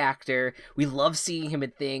a great actor. We love seeing him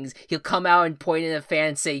in things. He'll come out and point at a fan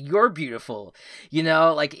and say, you're beautiful. You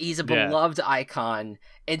know, like, he's a beloved icon.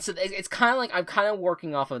 And so it's kind of like, I'm kind of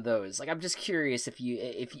working off of those. Like, I'm just curious if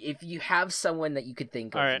you have someone that you could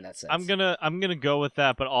think of in that sense. I'm gonna go with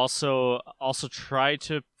that, but also try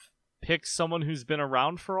to pick someone who's been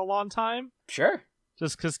around for a long time. Sure.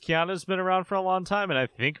 Just because Keanu's been around for a long time, and I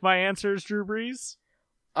think my answer is Drew Brees.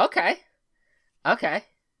 Okay.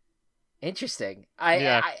 Interesting.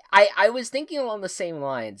 I was thinking along the same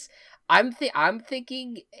lines. I'm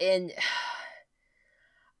thinking, and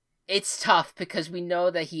it's tough because we know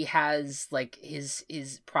that he has, like, his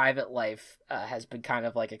private life has been kind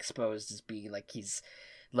of, like, exposed as being, like, he's,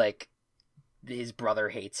 like, his brother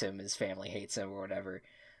hates him, his family hates him, or whatever.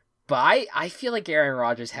 But I feel like Aaron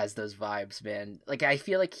Rodgers has those vibes, man. Like, I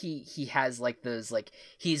feel like he has, like, those, like,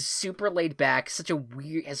 he's super laid back, has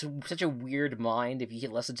such a weird mind. If you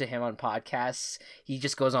can listen to him on podcasts, he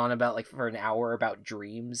just goes on about, like, for an hour about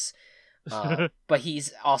dreams. But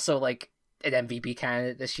he's also, like, an MVP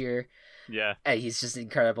candidate this year. Yeah. And he's just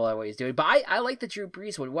incredible at what he's doing. But I like the Drew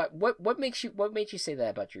Brees one. What made you say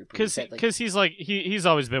that about Drew Brees? Because he's like he's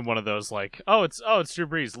always been one of those, like, it's Drew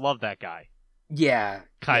Brees, love that guy. Yeah,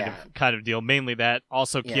 kind of deal. Mainly that.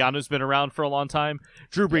 Also, Keanu's been around for a long time.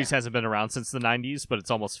 Drew Brees hasn't been around since the 90s, but it's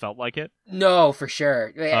almost felt like it. No, for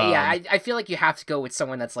sure. I feel like you have to go with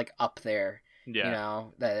someone that's, like, up there. Yeah, you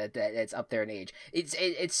know, that it's up there in age.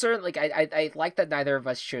 It's certainly, like, I like that neither of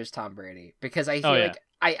us chose Tom Brady, because I feel like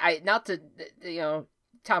I not to, you know,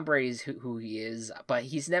 Tom Brady's who he is, but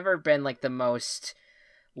he's never been, like, the most,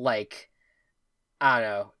 like, I don't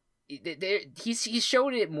know. He's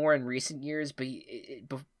showed it more in recent years, but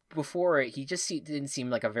before he just didn't seem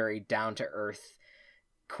like a very down to earth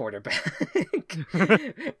quarterback,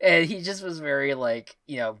 and he just was very, like,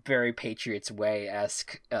 you know, very Patriots way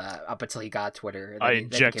esque up until he got Twitter. I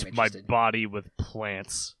inject my body with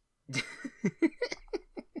plants. That's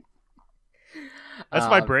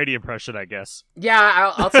my Brady impression, I guess.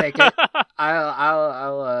 Yeah, I'll take it.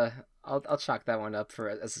 I'll chalk that one up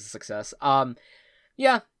as a success.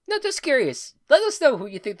 Yeah. No, just curious. Let us know who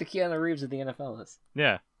you think the Keanu Reeves of the NFL is.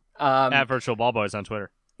 Yeah. At Virtual Ball Boys on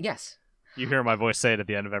Twitter. Yes. You hear my voice say it at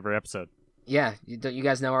the end of every episode. Yeah. Don't you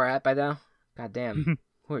guys know where we're at by now? God damn.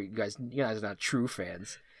 Who are you guys? You guys are not true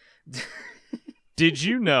fans. Did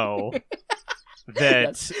you know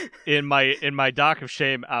that in my Doc of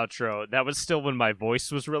Shame outro, that was still when my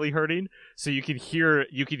voice was really hurting? So you could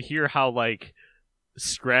hear how, like,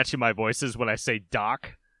 scratchy my voice is when I say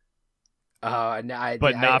Doc.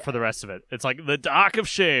 Not for the rest of it. It's like, the Doc of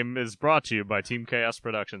Shame is brought to you by Team Chaos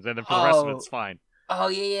Productions, and then for the rest of it, it's fine. Oh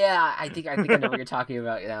yeah. I think I know what you're talking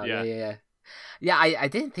about now. Yeah. Yeah, I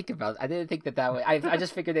didn't think that way. I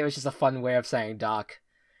just figured it was just a fun way of saying Doc.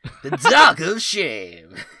 The Doc of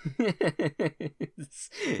Shame.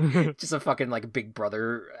 Just a fucking, like, Big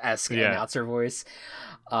Brother-esque announcer voice.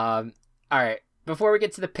 All right. Before we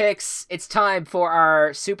get to the picks, it's time for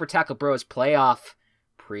our Super Tackle Bros playoff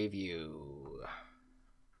preview.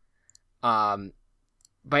 By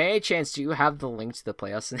any chance, do you have the link to the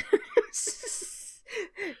playoffs?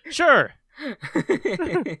 Sure.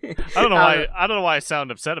 I don't know why I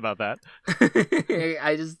sound upset about that.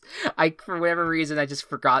 I for whatever reason, I just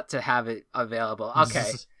forgot to have it available.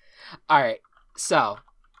 Okay. All right. So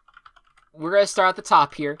we're gonna start at the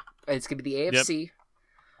top here. It's gonna be the AFC.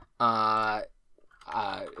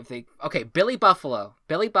 Yep. Billy Buffalo.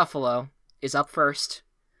 Billy Buffalo is up first.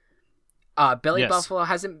 Buffalo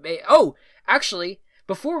hasn't made. Oh, actually,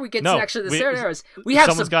 before we get to the scenarios, we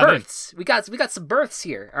have some births. We got some births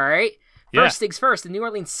here. All right. First things first, the New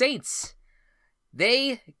Orleans Saints.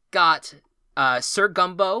 They got Sir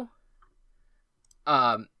Gumbo.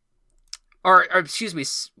 Or excuse me,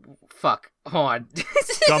 fuck. Hold on.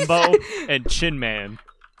 Gumbo and Chin Man.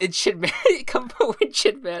 And Chin Man, Gumbo and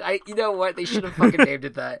Chin Man. You know what? They should have fucking named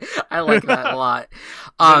it that. I like that a lot.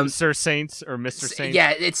 Sir Saints or Mr. Saint?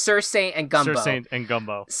 Yeah, it's Sir Saint and Gumbo. Sir Saint and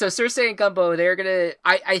Gumbo. So Sir Saint and Gumbo, they're gonna.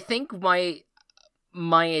 I think my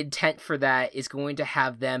intent for that is going to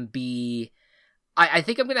have them be. I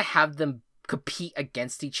think I'm gonna have them compete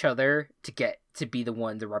against each other to get to be the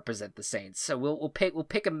one to represent the Saints. So we'll pick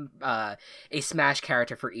a Smash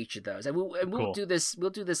character for each of those, and we'll Cool. do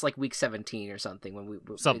this like week 17 or something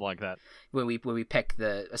Like that when we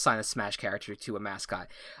assign a Smash character to a mascot.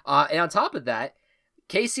 And on top of that,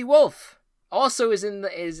 Casey Wolf also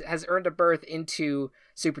has earned a berth into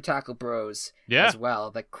Super Tackle Bros as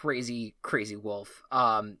well. The crazy Wolf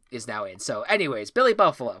is now in. So anyways, Billy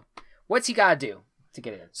Buffalo, what's he gotta do to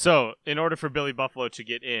get in? So, in order for Billy Buffalo to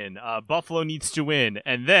get in, Buffalo needs to win,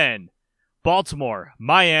 and then Baltimore,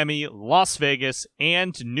 Miami, Las Vegas,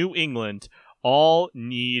 and New England all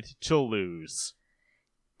need to lose.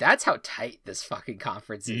 That's how tight this fucking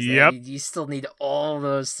conference is. Yep. You still need all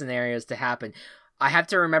those scenarios to happen. I have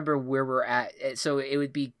to remember where we're at. So it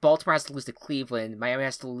would be Baltimore has to lose to Cleveland, Miami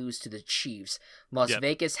has to lose to the Chiefs, Las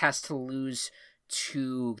Vegas has to lose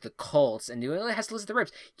to the Colts, and New England has to lose to the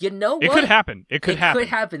Rams. You know what? It could happen. It could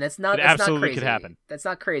happen. That's not absolutely crazy. Could happen. That's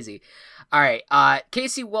not crazy. All right.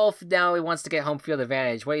 Casey Wolf now he wants to get home field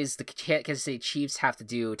advantage. What does the Kansas City Chiefs have to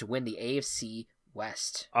do to win the AFC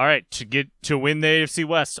West? All right, to win the AFC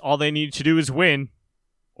West, all they need to do is win,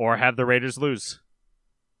 or have the Raiders lose.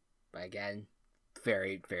 Again,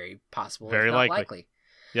 very, very possible. Very likely.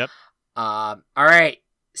 Yep. All right.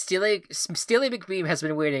 Steely McBeam has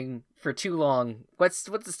been waiting for too long. What's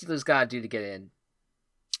the Steelers got to do to get in?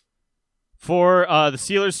 For the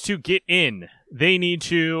Steelers to get in, they need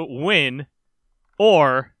to win,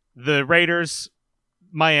 or the Raiders,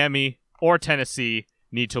 Miami, or Tennessee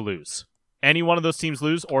need to lose. Any one of those teams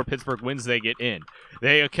lose, or Pittsburgh wins, they get in.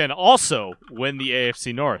 They can also win the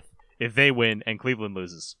AFC North if they win and Cleveland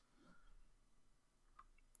loses.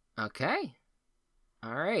 Okay.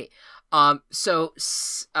 All right. So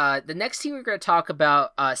the next team we're going to talk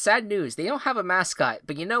about, sad news, they don't have a mascot,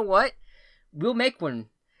 but you know what? We'll make one.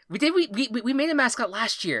 We made a mascot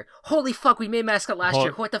last year. Holy fuck, we made a mascot last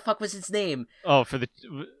year. What the fuck was its name? Oh, for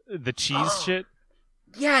the cheese shit?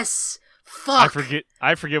 Yes. Fuck.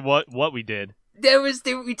 I forget what we did.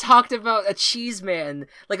 We talked about a cheese man,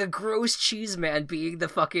 like a gross cheese man being the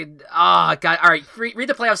fucking god. All right, read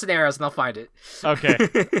the playoff scenarios and I'll find it. Okay,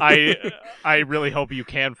 I really hope you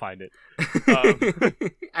can find it.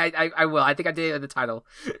 I will. I think I did it in the title.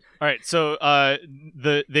 All right, so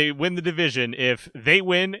they win the division if they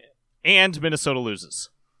win and Minnesota loses.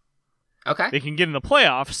 Okay, they can get in the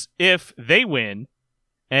playoffs if they win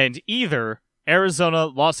and either Arizona,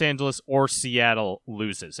 Los Angeles, or Seattle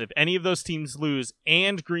loses. If any of those teams lose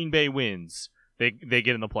and Green Bay wins, they get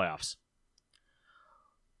in the playoffs.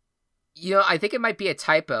 You know, I think it might be a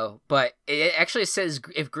typo, but it actually says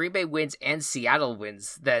if Green Bay wins and Seattle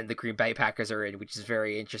wins, then the Green Bay Packers are in, which is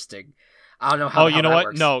very interesting. I don't know how. Oh, you know what?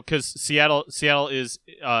 Works. No, because Seattle is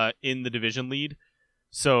in the division lead,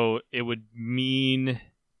 so it would mean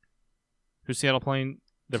who's Seattle playing?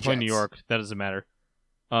 They're playing New York. That doesn't matter.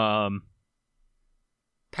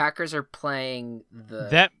 Packers are playing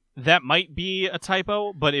the... That might be a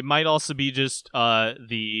typo, but it might also be just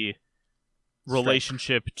the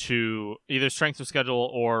relationship to either strength of schedule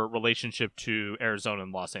or relationship to Arizona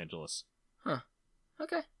and Los Angeles. Huh.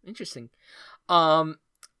 Okay. Interesting. The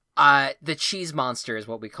cheese monster is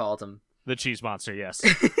what we called him. The cheese monster, yes.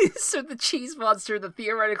 So the cheese monster, the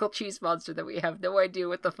theoretical cheese monster that we have no idea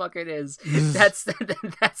what the fuck it is, that's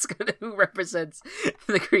who represents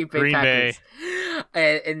the Green Bay Packers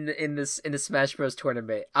in the Smash Bros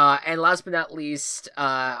tournament. And last but not least,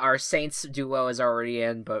 our Saints duo is already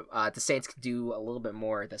in, but the Saints can do a little bit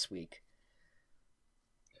more this week.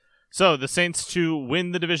 So the Saints to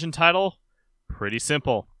win the division title, pretty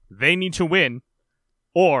simple. They need to win,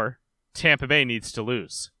 or Tampa Bay needs to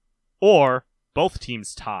lose. Or both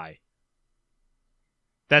teams tie.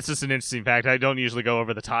 That's just an interesting fact. I don't usually go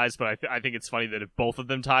over the ties, but I think it's funny that if both of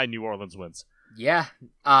them tie, New Orleans wins. Yeah.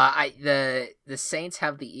 The Saints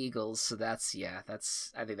have the Eagles, so I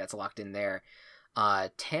think that's locked in there.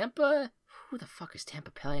 Tampa, who the fuck is Tampa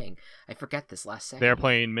playing? I forget this last second. They're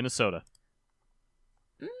playing Minnesota.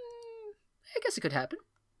 I guess it could happen.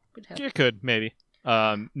 It could, maybe.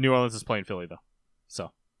 New Orleans is playing Philly though.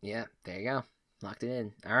 So. Yeah, there you go. Locked it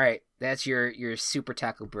in. All right, that's your Super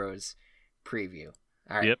Tackle Bros preview.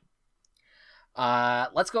 All right. Yep.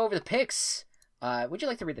 Let's go over the picks. Would you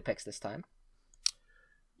like to read the picks this time?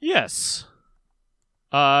 Yes.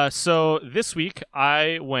 So this week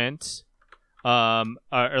I went, or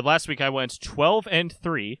last week I went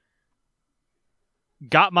 12-3.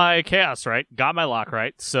 Got my chaos right. Got my lock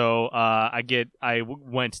right. So I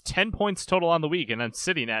went 10 points total on the week, and I'm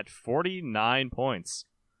sitting at 49 points.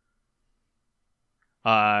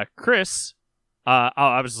 Chris,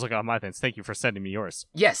 I was just looking on my things. Thank you for sending me yours.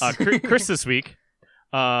 Yes. Chris this week,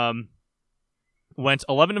 went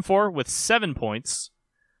 11-4 with 7 points.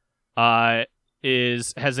 Has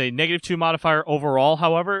a -2 modifier overall,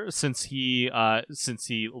 however, since he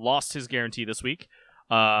lost his guarantee this week.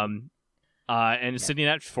 And is sitting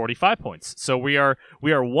at 45 points. So we are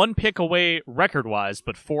 1 pick away record-wise,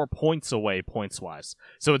 but 4 points away points-wise.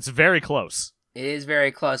 So it's very close. It is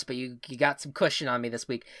very close, but you got some cushion on me this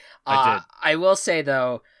week. I did. I will say,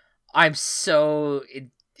 though, I'm so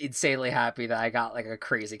insanely happy that I got like a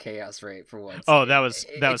crazy chaos rate for once. Oh, that was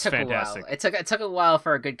took fantastic. It took a while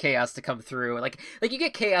for a good chaos to come through. Like you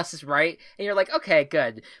get chaoses right, and you're like, okay,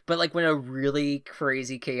 good. But like when a really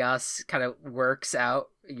crazy chaos kind of works out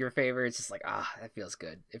in your favor, it's just like, that feels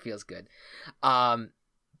good. It feels good.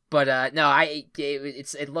 But no,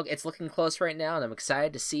 it's looking close right now, and I'm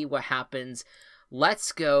excited to see what happens.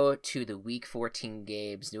 Let's go to the Week 14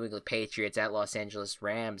 games. New England Patriots at Los Angeles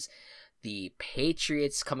Rams. The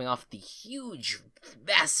Patriots coming off the huge,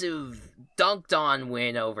 massive, dunked-on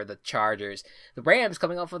win over the Chargers. The Rams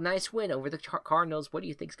coming off a nice win over the Cardinals. What do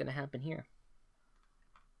you think is going to happen here?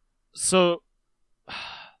 So,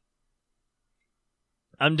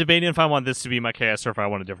 I'm debating if I want this to be my chaos or if I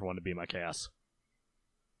want a different one to be my chaos.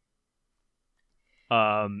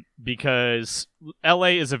 Because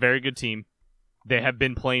LA is a very good team. They have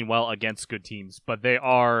been playing well against good teams, but they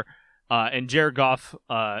are... and Jared Goff,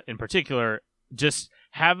 in particular, just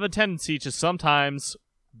have a tendency to sometimes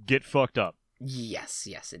get fucked up. Yes,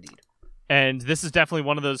 indeed. And this is definitely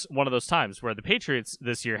one of those times where the Patriots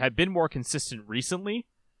this year have been more consistent recently,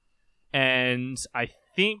 and I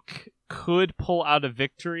think could pull out a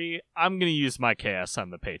victory. I'm gonna use my chaos on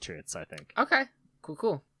the Patriots. I think. Okay,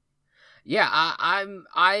 cool. Yeah, I'm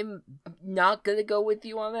not gonna go with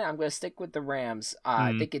you on that. I'm gonna stick with the Rams.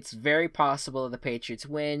 I think it's very possible that the Patriots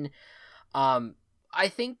win. I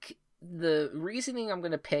think the reasoning I'm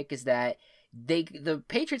going to pick is that the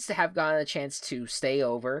Patriots have gotten a chance to stay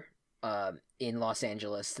over in Los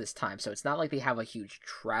Angeles this time, so it's not like they have a huge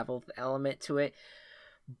travel element to it.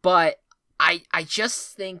 But I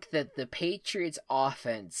just think that the Patriots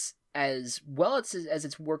offense, as well as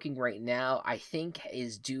it's working right now, I think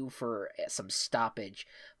is due for some stoppage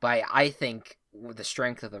by, I think, the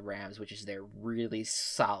strength of the Rams, which is their really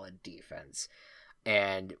solid defense.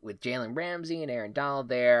 And with Jalen Ramsey and Aaron Donald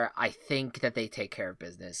there, I think that they take care of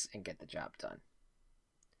business and get the job done.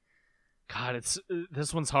 God,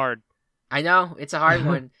 this one's hard. I know it's a hard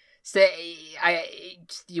one.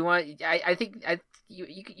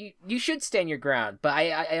 You should stand your ground, but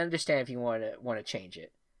I understand if you want to change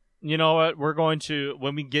it. You know what? We're going to,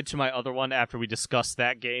 when we get to my other one after we discuss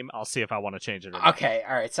that game, I'll see if I want to change it or not. Okay,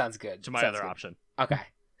 all right, sounds good. To my other option. Okay.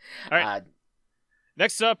 All right.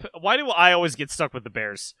 Next up, why do I always get stuck with the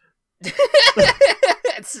Bears? It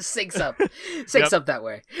syncs up that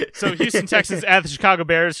way. So Houston Texans at the Chicago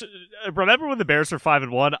Bears. Remember when the Bears were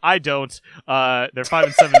 5-1? I don't. They're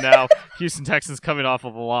 5-7 now. Houston Texans coming off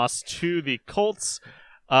of a loss to the Colts.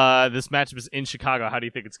 This matchup is in Chicago. How do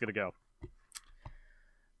you think it's going to go?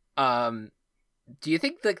 Do you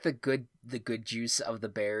think like the good juice of the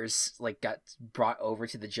Bears like got brought over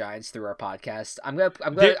to the Giants through our podcast? I'm gonna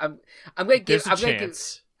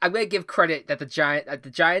give credit that the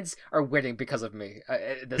Giants are winning because of me.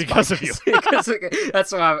 Because of you.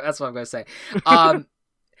 That's what I'm gonna say. Thank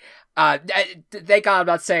God I'm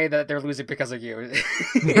not saying that they're losing because of you,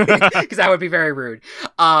 because that would be very rude.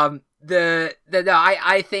 I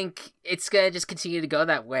think it's gonna just continue to go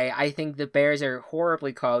that way. I think the Bears are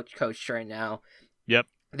horribly coached right now. Yep.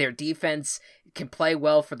 Their defense can play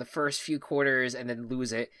well for the first few quarters and then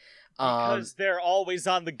lose it. Because they're always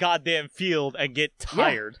on the goddamn field and get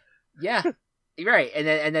tired. Yeah. Right.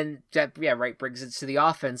 And then that brings it to the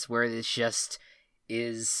offense where it just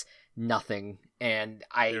is nothing. And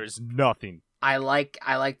there's nothing. I like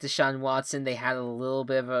Deshaun Watson. They had a little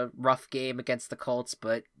bit of a rough game against the Colts,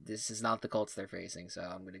 but this is not the Colts they're facing, so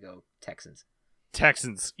I'm going to go Texans.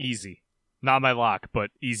 Texans, easy. Not my lock,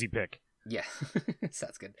 but easy pick. Yeah,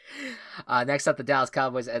 sounds good. Next up, the Dallas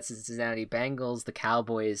Cowboys at Cincinnati Bengals. The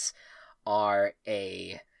Cowboys are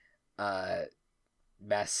a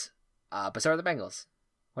mess, but so are the Bengals.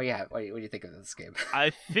 What do you have? What do you think of this game?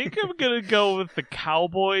 I think I'm gonna go with the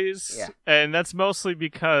Cowboys, and that's mostly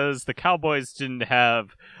because the Cowboys didn't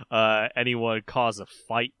have anyone cause a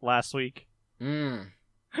fight last week. We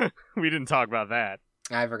didn't talk about that.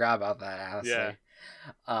 I forgot about that. Honestly.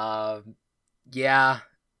 Yeah.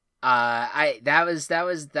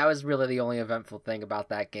 That was really the only eventful thing about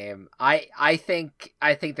that game. I think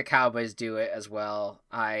the Cowboys do it as well.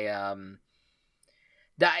 That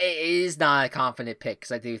it is not a confident pick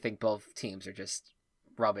because I do think both teams are just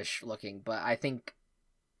rubbish looking, but I think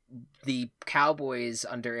the Cowboys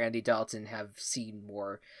under Andy Dalton have seen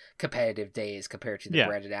more competitive days compared to the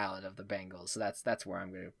Brandon Allen of the Bengals. So that's where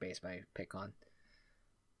I'm going to base my pick on.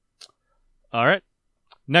 All right.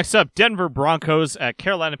 Next up, Denver Broncos at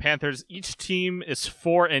Carolina Panthers. Each team is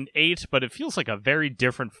 4-8, but it feels like a very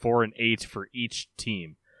different 4-8 for each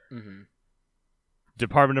team. Mm-hmm.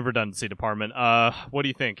 Department of Redundancy department. What do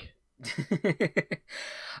you think?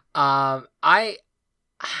 I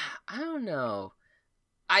don't know.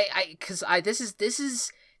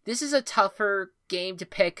 This is a tougher game to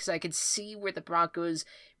pick because I can see where the Broncos,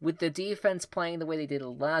 with the defense playing the way they did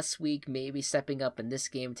last week, maybe stepping up in this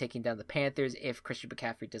game, taking down the Panthers if Christian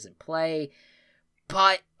McCaffrey doesn't play.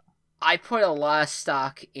 But I put a lot of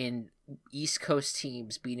stock in East Coast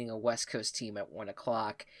teams beating a West Coast team at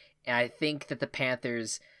 1:00, and I think that the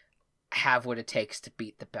Panthers have what it takes to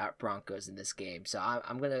beat the Broncos in this game. So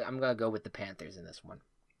I'm gonna go with the Panthers in this one.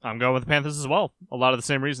 I'm going with the Panthers as well. A lot of the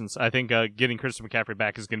same reasons. I think getting Christian McCaffrey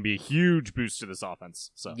back is going to be a huge boost to this offense.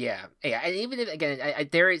 So yeah, and even if, again,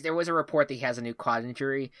 there was a report that he has a new quad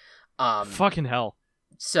injury. Fucking hell.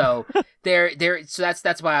 So so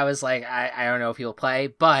that's why I was like, I don't know if he'll play,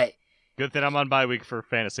 but good thing I'm on bye week for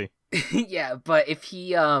fantasy. Yeah, but if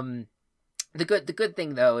he the good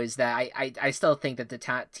thing though is that I still think that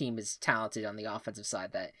the team is talented on the offensive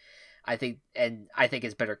side, that I think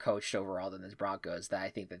is better coached overall than the Broncos, that I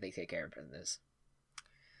think that they take care of business.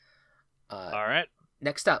 All right.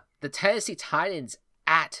 Next up, the Tennessee Titans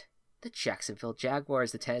at the Jacksonville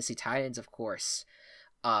Jaguars. The Tennessee Titans, of course,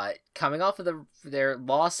 coming off of their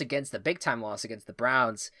loss against the big-time loss against the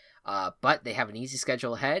Browns, but they have an easy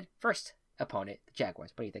schedule ahead. First opponent, the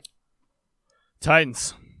Jaguars. What do you think?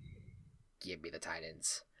 Titans. Give me the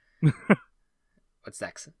Titans. What's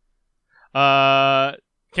next?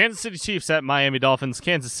 Kansas City Chiefs at Miami Dolphins.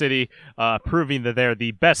 Kansas City proving that they're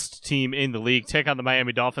the best team in the league. Take on the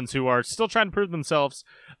Miami Dolphins, who are still trying to prove themselves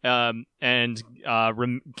and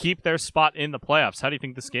keep their spot in the playoffs. How do you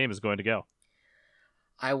think this game is going to go?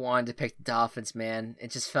 I wanted to pick the Dolphins, man.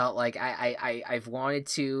 It just felt like I've wanted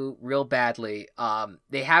to real badly.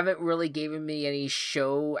 They haven't really given me any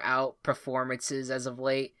show out performances as of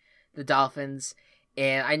late, the Dolphins.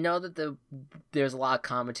 And I know that there's a lot of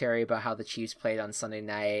commentary about how the Chiefs played on Sunday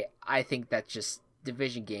night. I think that just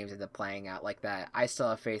division games end up playing out like that. I still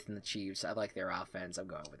have faith in the Chiefs. I like their offense. I'm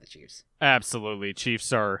going with the Chiefs. Absolutely.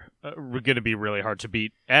 Chiefs are going to be really hard to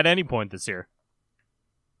beat at any point this year.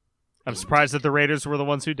 I'm surprised that the Raiders were the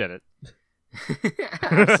ones who did it.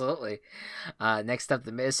 Absolutely. Next up,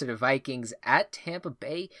 the Minnesota Vikings at Tampa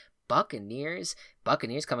Bay Buccaneers.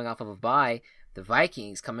 Buccaneers coming off of a bye. The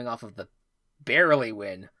Vikings coming off of the barely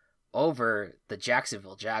win over the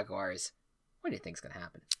Jacksonville Jaguars. What do you think's going to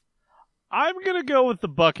happen? I'm going to go with the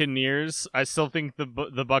Buccaneers. I still think the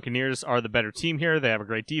Buccaneers are the better team here. They have a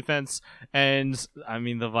great defense. And, I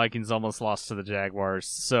mean, the Vikings almost lost to the Jaguars.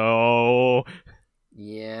 So...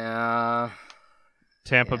 yeah.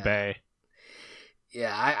 Tampa Bay.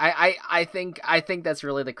 Yeah, I think that's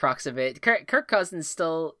really the crux of it. Kirk Cousins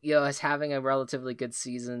still, is having a relatively good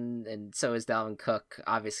season, and so is Dalvin Cook.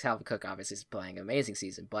 Obviously, Dalvin Cook is playing an amazing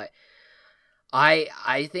season, but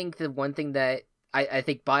I think the one thing that I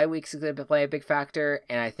think bye weeks is going to play a big factor,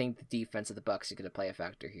 and I think the defense of the Bucs is going to play a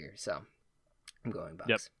factor here. So I'm going Bucs.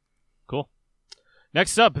 Yep. Cool.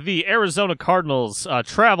 Next up, the Arizona Cardinals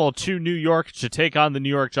travel to New York to take on the New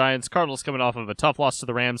York Giants. Cardinals coming off of a tough loss to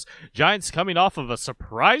the Rams. Giants coming off of a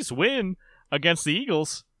surprise win against the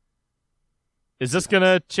Eagles. Is this going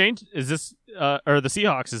to change? Is this, or the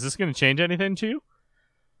Seahawks, is this going to change anything to you?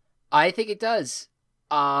 I think it does.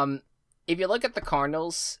 If you look at the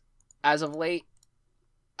Cardinals as of late,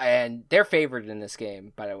 and they're favored in this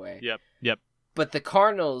game, by the way. Yep. But the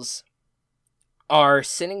Cardinals are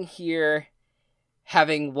sitting here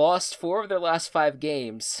having lost 4 of their last 5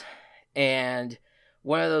 games, and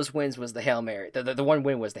one of those wins was the Hail Mary. The one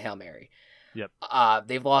win was the Hail Mary. Yep.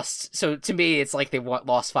 They've lost, so to me, it's like they've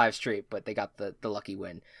lost 5 straight, but they got the lucky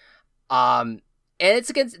win. And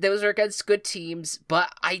those are against good teams,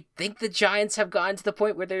 but I think the Giants have gotten to the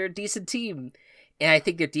point where they're a decent team, and I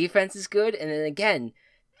think their defense is good. And then again,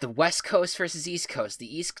 the West Coast versus East Coast,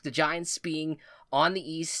 the Giants being on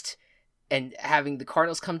the East and having the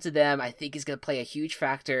Cardinals come to them, I think is going to play a huge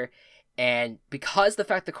factor. And because the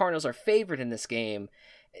fact the Cardinals are favored in this game,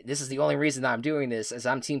 this is the only reason that I'm doing this, is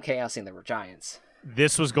I'm Team Chaosing the Giants.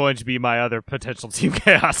 This was going to be my other potential Team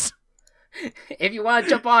Chaos. If you want to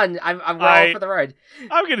jump on, I'm all for the ride.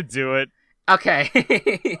 I'm going to do it. Okay.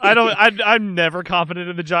 I'm never confident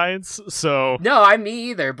in the Giants, so No, I me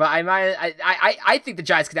either. But I think the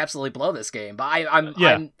Giants could absolutely blow this game. But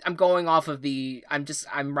I'm going off of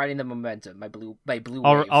I'm riding the momentum. My blue wave.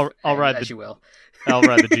 I'll ride as you will. I'll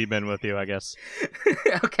ride the G-Men with you, I guess.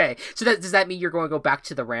 Okay, so does that mean you're going to go back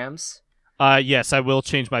to the Rams? Yes, I will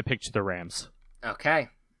change my pick to the Rams. Okay.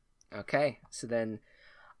 So then,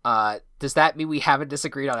 does that mean we haven't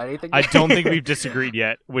disagreed on anything? I don't think we've disagreed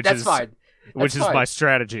yet, That's fine. Which is my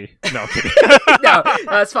strategy. No, I'm kidding. No,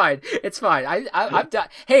 that's fine. It's fine. I'm done.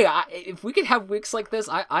 Hey, if we could have weeks like this,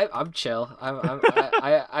 I'm chill.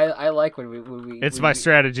 I like when we. It's my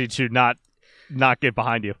strategy to not get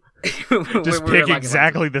behind you. Just pick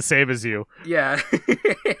exactly the same as you. Yeah.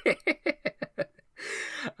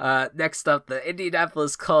 Next up, the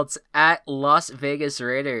Indianapolis Colts at Las Vegas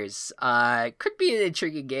Raiders. Could be an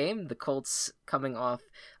intriguing game. The Colts coming off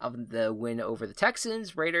of the win over the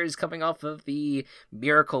Texans. Raiders coming off of the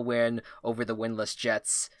miracle win over the winless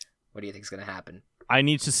Jets. What do you think is going to happen? I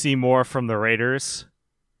need to see more from the Raiders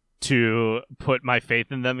to put my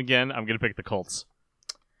faith in them again. I'm going to pick the Colts.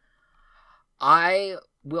 I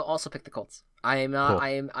will also pick the Colts. I am not.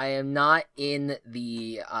 Cool. I am not in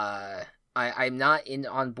the. I'm not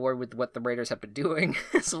on board with what the Raiders have been doing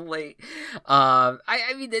as of late. I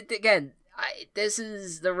mean, again, this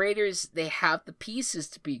is the Raiders. They have the pieces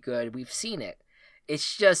to be good. We've seen it.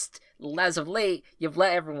 It's just as of late, you've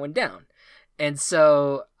let everyone down, and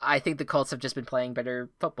so I think the Colts have just been playing better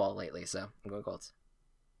football lately. So I'm going Colts.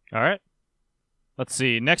 All right. Let's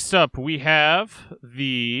see. Next up, we have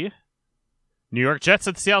the New York Jets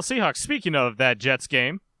at the Seattle Seahawks. Speaking of that Jets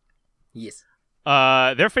game, yes.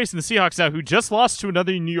 They're facing the Seahawks now, who just lost to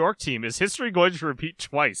another New York team. Is history going to repeat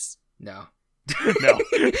twice? No. No.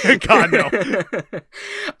 God, no.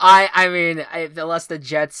 I mean, unless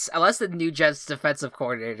the new Jets defensive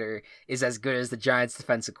coordinator is as good as the Giants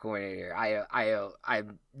defensive coordinator,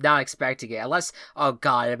 I'm not expecting it. Unless, oh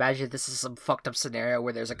God, imagine this is some fucked up scenario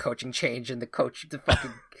where there's a coaching change and the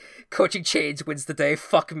fucking coaching change wins the day.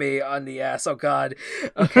 Fuck me on the ass. Oh God.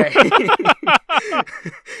 Okay.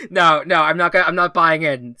 No, I'm not buying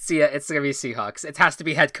in. See, it's gonna be Seahawks. It has to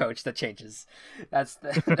be head coach that changes. That's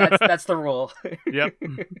the rule. Yep.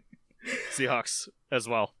 Seahawks as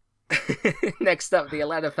well. Next up, the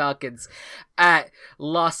Atlanta Falcons at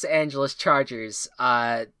Los Angeles Chargers.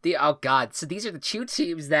 So these are the two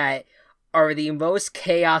teams that are the most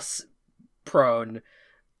chaos prone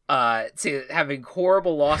to having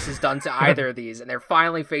horrible losses done to either of these, and they're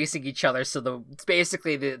finally facing each other. So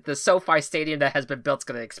basically the SoFi Stadium that has been built is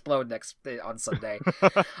going to explode on Sunday.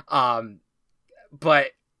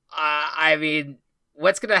 But I mean,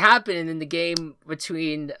 what's going to happen in the game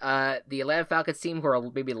between the Atlanta Falcons team, who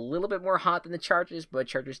are maybe a little bit more hot than the Chargers, but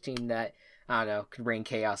Chargers team that, I don't know, could rain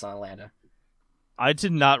chaos on Atlanta? I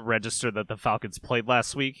did not register that the Falcons played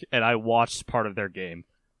last week, and I watched part of their game.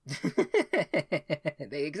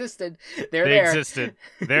 They existed. They're there. Existed.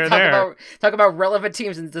 They're there. Talk about relevant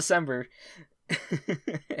teams in December.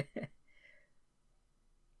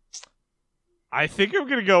 I think I'm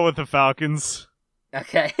gonna go with the Falcons.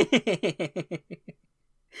 Okay.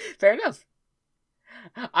 Fair enough.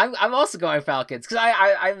 I'm also going Falcons because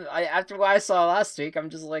I after what I saw last week, I'm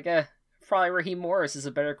just like, probably Raheem Morris is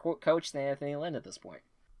a better coach than Anthony Lynn at this point.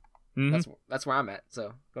 Mm-hmm. That's where I'm at.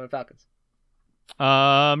 So going Falcons.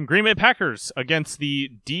 Green Bay Packers against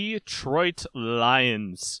the Detroit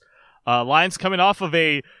Lions. Lions coming off of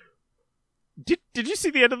a. Did you see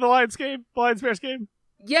the end of the Lions game? Lions Bears game?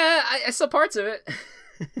 Yeah, I saw parts of it.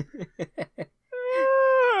 It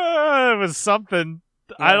was something.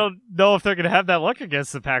 Yeah. I don't know if they're gonna have that luck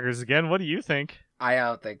against the Packers again. What do you think? I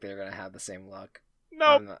don't think they're gonna have the same luck.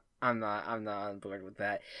 Nope. I'm not on board with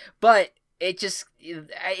that. But it's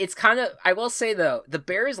kind of, I will say though, the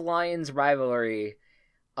Bears-Lions rivalry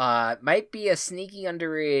might be a sneaky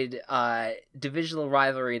underrated divisional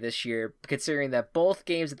rivalry this year, considering that both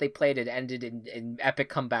games that they played had ended in epic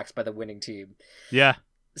comebacks by the winning team. Yeah.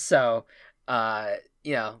 So,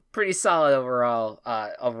 pretty solid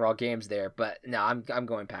overall games there. But no, I'm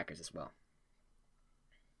going Packers as well.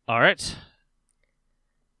 All right.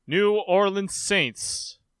 New Orleans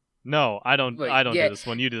Saints. No, I don't do this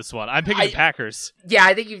one. You do this one. I'm picking the Packers. Yeah,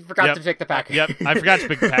 I think you forgot to pick the Packers. Yep, I forgot to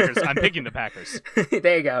pick the Packers. I'm picking the Packers.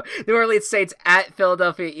 There you go. New Orleans Saints at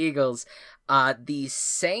Philadelphia Eagles. The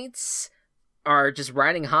Saints are just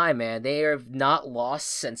riding high, man. They have not lost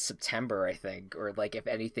since September, I think, or like if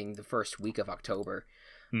anything, the first week of October.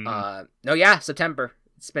 Mm-hmm. September.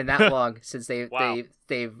 It's been that long since they've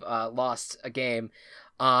lost a game.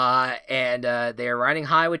 And they're riding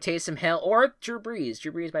high with Taysom Hill or Drew Brees.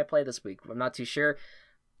 Drew Brees might play this week. I'm not too sure.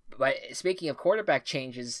 But speaking of quarterback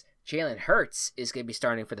changes, Jalen Hurts is going to be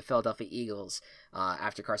starting for the Philadelphia Eagles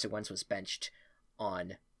after Carson Wentz was benched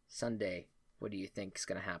on Sunday. What do you think is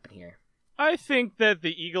going to happen here? I think that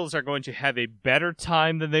the Eagles are going to have a better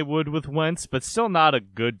time than they would with Wentz, but still not a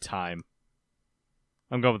good time.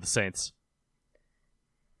 I'm going with the Saints.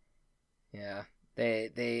 Yeah,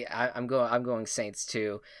 I'm going Saints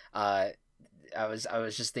too. I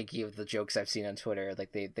was just thinking of the jokes I've seen on Twitter.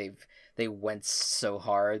 Like they went so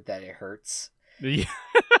hard that it hurts.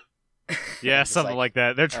 Yeah, something like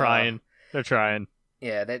that. They're trying. They're trying.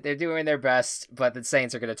 Yeah, they're doing their best, but the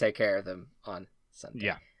Saints are going to take care of them on Sunday.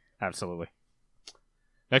 Yeah, absolutely.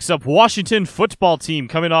 Next up, Washington football team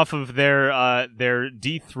coming off of their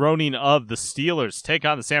dethroning of the Steelers take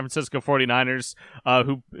on the San Francisco 49ers,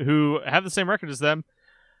 who have the same record as them.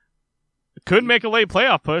 Could make a late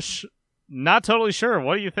playoff push. Not totally sure.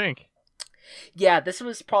 What do you think? Yeah, this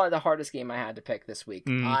was probably the hardest game I had to pick this week.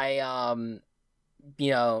 San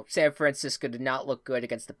Francisco did not look good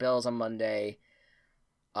against the Bills on Monday,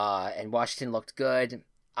 and Washington looked good.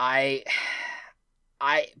 But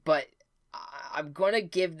I'm going to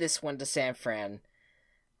give this one to San Fran.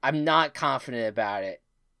 I'm not confident about it.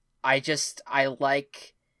 I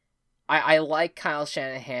like Kyle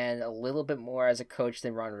Shanahan a little bit more as a coach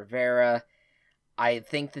than Ron Rivera. I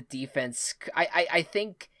think the defense... I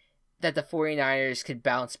think that the 49ers could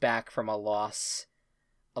bounce back from a loss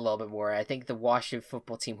a little bit more. I think the Washington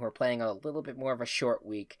football team, who are playing a little bit more of a short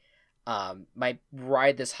week, might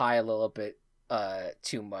ride this high a little bit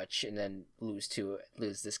too much and then lose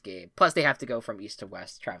this game. Plus, they have to go from east to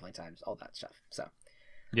west, traveling times, all that stuff. So,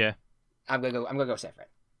 yeah, I'm gonna go San Fran.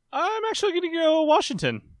 I'm actually gonna go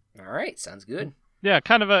Washington. All right, sounds good. Yeah,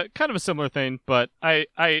 kind of a similar thing, but I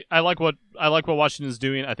like what Washington's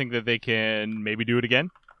doing. I think that they can maybe do it again.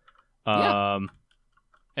 And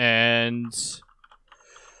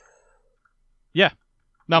yeah.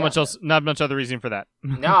 Not much else. Not much other reason for that.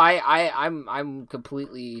 No, I'm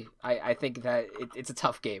completely. I think that it's a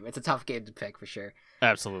tough game. It's a tough game to pick for sure.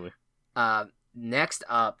 Absolutely. Next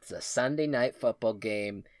up, the Sunday night football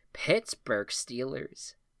game: Pittsburgh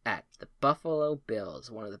Steelers at the Buffalo Bills.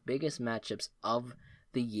 One of the biggest matchups of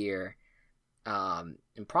the year, and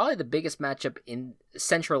probably the biggest matchup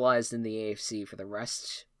centralized in the AFC for the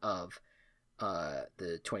rest of the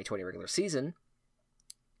 2020 regular season.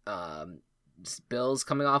 Bills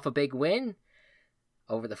coming off a big win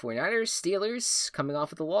over the 49ers. Steelers coming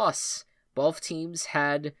off of the loss. Both teams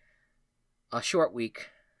had a short week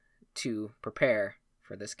to prepare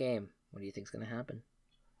for this game. What do you think is going to happen?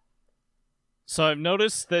 So I've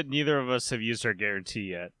noticed that neither of us have used our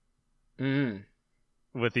guarantee yet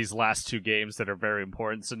with these last two games that are very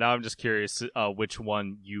important. So now I'm just curious which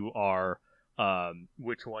one you are going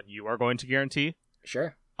to guarantee.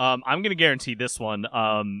 Sure. I'm going to guarantee this one.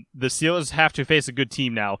 The Steelers have to face a good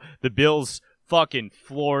team now. The Bills fucking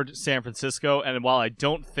floored San Francisco, and while I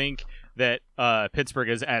don't think that Pittsburgh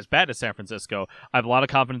is as bad as San Francisco, I have a lot of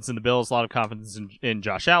confidence in the Bills, a lot of confidence in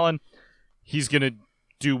Josh Allen. He's going to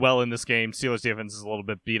do well in this game. Steelers defense is a little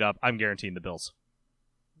bit beat up. I'm guaranteeing the Bills.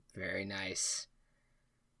 Very nice.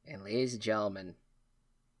 And ladies and gentlemen,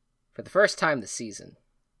 for the first time this season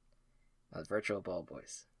on Virtual Ball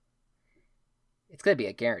Boys, it's going to be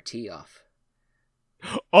a guarantee off.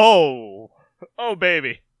 Oh,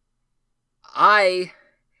 baby. I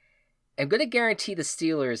am going to guarantee the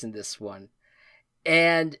Steelers in this one.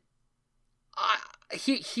 And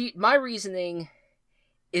my reasoning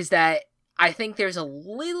is that I think there's a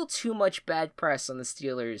little too much bad press on the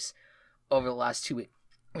Steelers over the last 2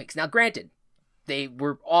 weeks. Now, granted, they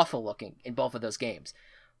were awful looking in both of those games.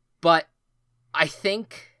 But I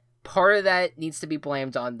think part of that needs to be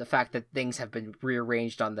blamed on the fact that things have been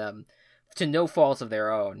rearranged on them to no fault of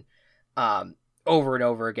their own over and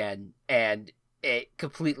over again, and it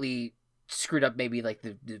completely screwed up maybe like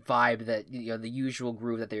the vibe that, the usual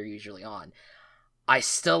groove that they're usually on. I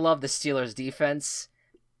still love the Steelers defense,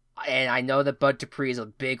 and I know that Bud Dupree is a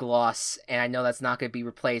big loss, and I know that's not going to be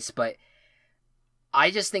replaced, but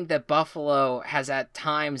I just think that Buffalo has at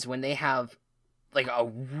times when they have like a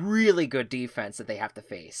really good defense that they have to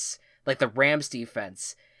face, like the Rams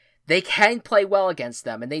defense, they can play well against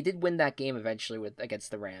them, and they did win that game eventually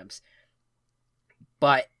against the Rams.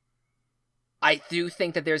 But I do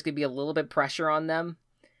think that there's going to be a little bit pressure on them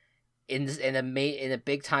in a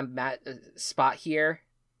big time spot here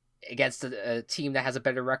against a team that has a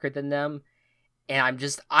better record than them, and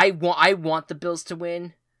I want the Bills to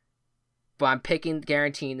win, but I'm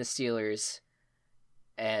guaranteeing the Steelers.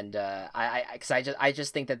 And I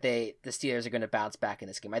just think that the Steelers are going to bounce back in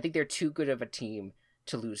this game. I think they're too good of a team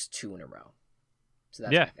to lose two in a row. So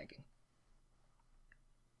that's what I'm thinking.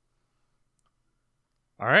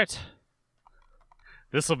 All right.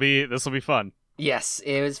 This will be fun. Yes,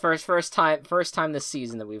 it was first time this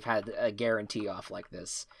season that we've had a guarantee off like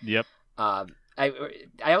this. Yep. I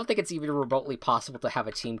don't think it's even remotely possible to have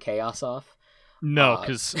a Team Chaos off. No,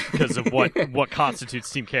 because of what constitutes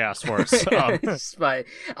Team Chaos for us. But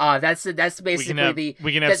that's basically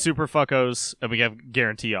we can have super fuckos and we have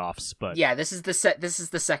guarantee offs. But yeah, this is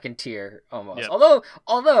the second tier almost. Yep.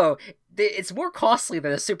 Although it's more costly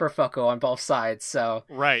than a super fucko on both sides. So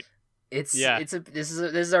right. This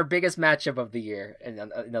is our biggest matchup of the year.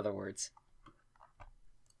 In other words.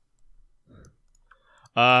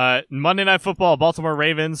 Monday Night Football, Baltimore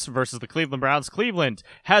Ravens versus the Cleveland Browns. Cleveland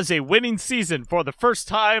has a winning season for the first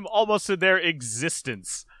time almost in their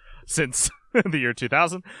existence since the year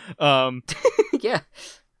 2000. Yeah.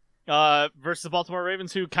 Versus the Baltimore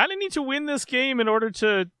Ravens, who kind of need to win this game in order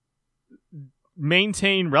to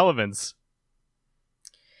maintain relevance.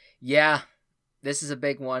 Yeah, this is a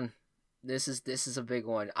big one. This is a big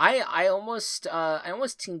one. I almost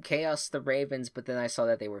Team Chaos the Ravens, but then I saw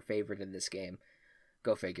that they were favored in this game.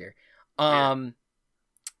 Go figure. I'm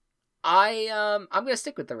gonna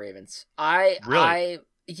stick with the Ravens.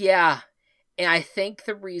 Yeah, and I think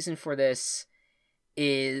the reason for this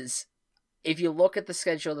is if you look at the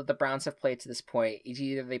schedule that the Browns have played to this point, it's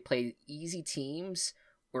either they played easy teams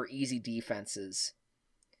or easy defenses,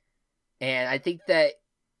 and I think that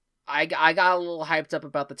I got a little hyped up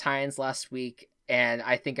about the Titans last week. And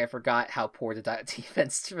I think I forgot how poor the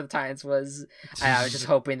defense for the Titans was. I was just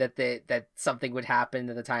hoping that something would happen,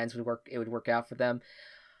 that the Titans would work out for them.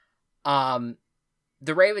 The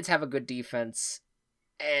Ravens have a good defense,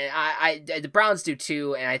 and the Browns do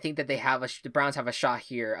too. And I think that the Browns have a shot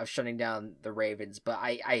here of shutting down the Ravens. But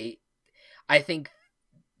I think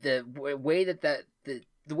the way that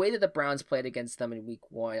the Browns played against them in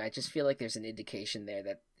Week 1, I just feel like there's an indication there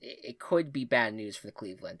that it could be bad news for the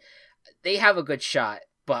Cleveland. They have a good shot,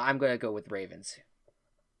 but I'm going to go with Ravens.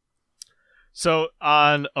 So,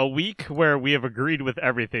 on a week where we have agreed with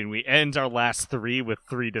everything, we end our last 3 with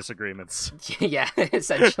 3 disagreements. Yeah,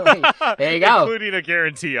 essentially. There you go. Including a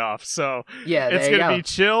guarantee off. So, yeah, it's going to be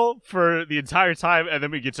chill for the entire time, and then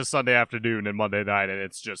we get to Sunday afternoon and Monday night, and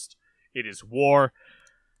it is war.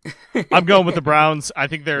 I'm going with the Browns. I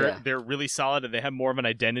think they're really solid, and they have more of an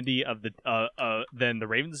identity of the than the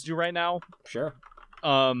Ravens do right now. Sure.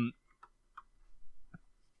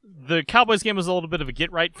 The Cowboys game was a little bit of a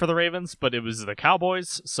get right for the Ravens, but it was the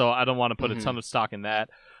Cowboys, so I don't want to put a ton of stock in that.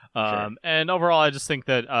 Sure. And overall, I just think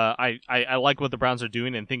that I like what the Browns are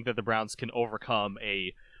doing and think that the Browns can overcome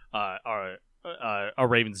a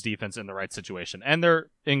Ravens defense in the right situation, and they're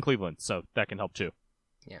in Cleveland, so that can help too.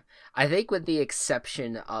 Yeah, I think with the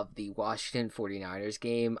exception of the Washington 49ers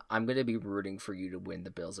game, I'm going to be rooting for you to win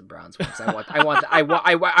the Bills and Browns ones.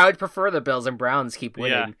 I would prefer the Bills and Browns keep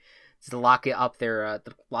winning. Yeah. To lock up their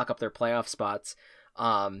playoff spots,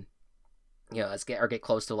 get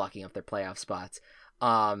close to locking up their playoff spots,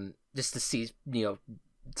 just to see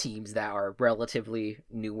teams that are relatively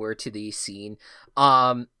newer to the scene,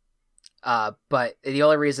 but the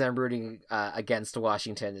only reason I'm rooting against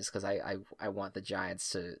Washington is because I want the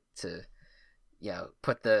Giants to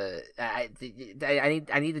put I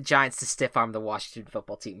need the Giants to stiff arm the Washington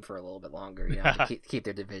football team for a little bit longer, to keep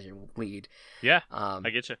their division lead. Yeah, I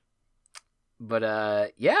get you. But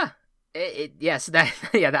that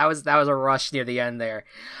was a rush near the end there.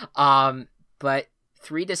 But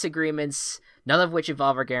 3 disagreements, none of which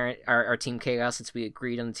involve our Team Chaos, since we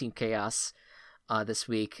agreed on the Team Chaos this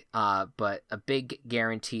week. But a big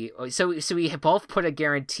guarantee. So we both put a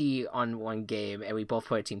guarantee on one game, and we both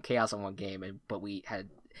put a Team Chaos on one game, but we had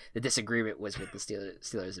the disagreement was with the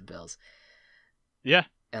Steelers and Bills. Yeah,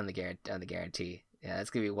 on the guarantee. Yeah,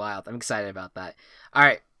 that's gonna be wild. I'm excited about that. All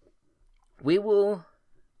right. We will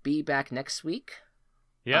be back next week.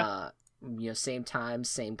 Yeah. Same time,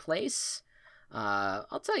 same place.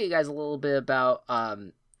 I'll tell you guys a little bit about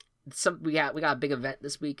we got a big event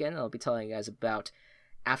this weekend. I'll be telling you guys about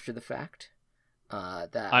after the fact.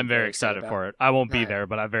 That I'm very excited for it. I won't be there,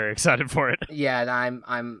 but I'm very excited for it. Yeah, and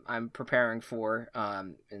I'm preparing for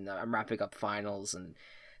and I'm wrapping up finals, and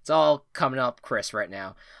it's all coming up, Chris, right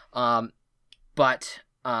now.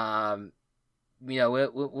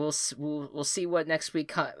 We'll see what next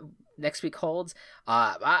week holds.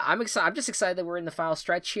 I'm excited. I'm just excited that we're in the final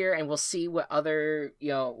stretch here, and we'll see what other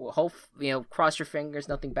cross your fingers,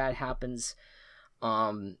 nothing bad happens.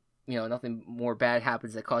 Nothing more bad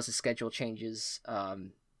happens that causes schedule changes.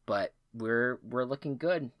 But we're looking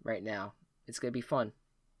good right now. It's gonna be fun.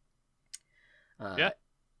 Yeah.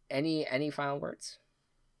 Any final words?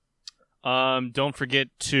 Don't forget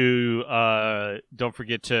to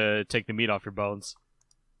take the meat off your bones.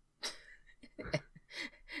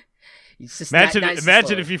 It's just Imagine, nice and imagine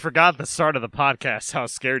slow. if you forgot the start of the podcast, how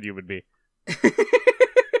scared you would be.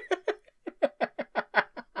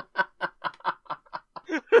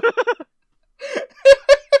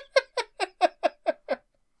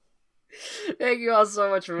 Thank you all so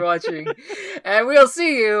much for watching, and we'll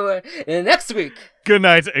see you next week. Good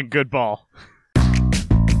night and good ball.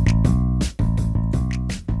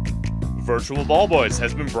 Virtual Ball Boys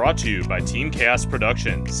has been brought to you by Team Chaos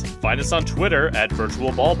Productions. Find us on Twitter at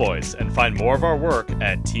Virtual Ball Boys and find more of our work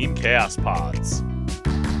at Team Chaos Pods.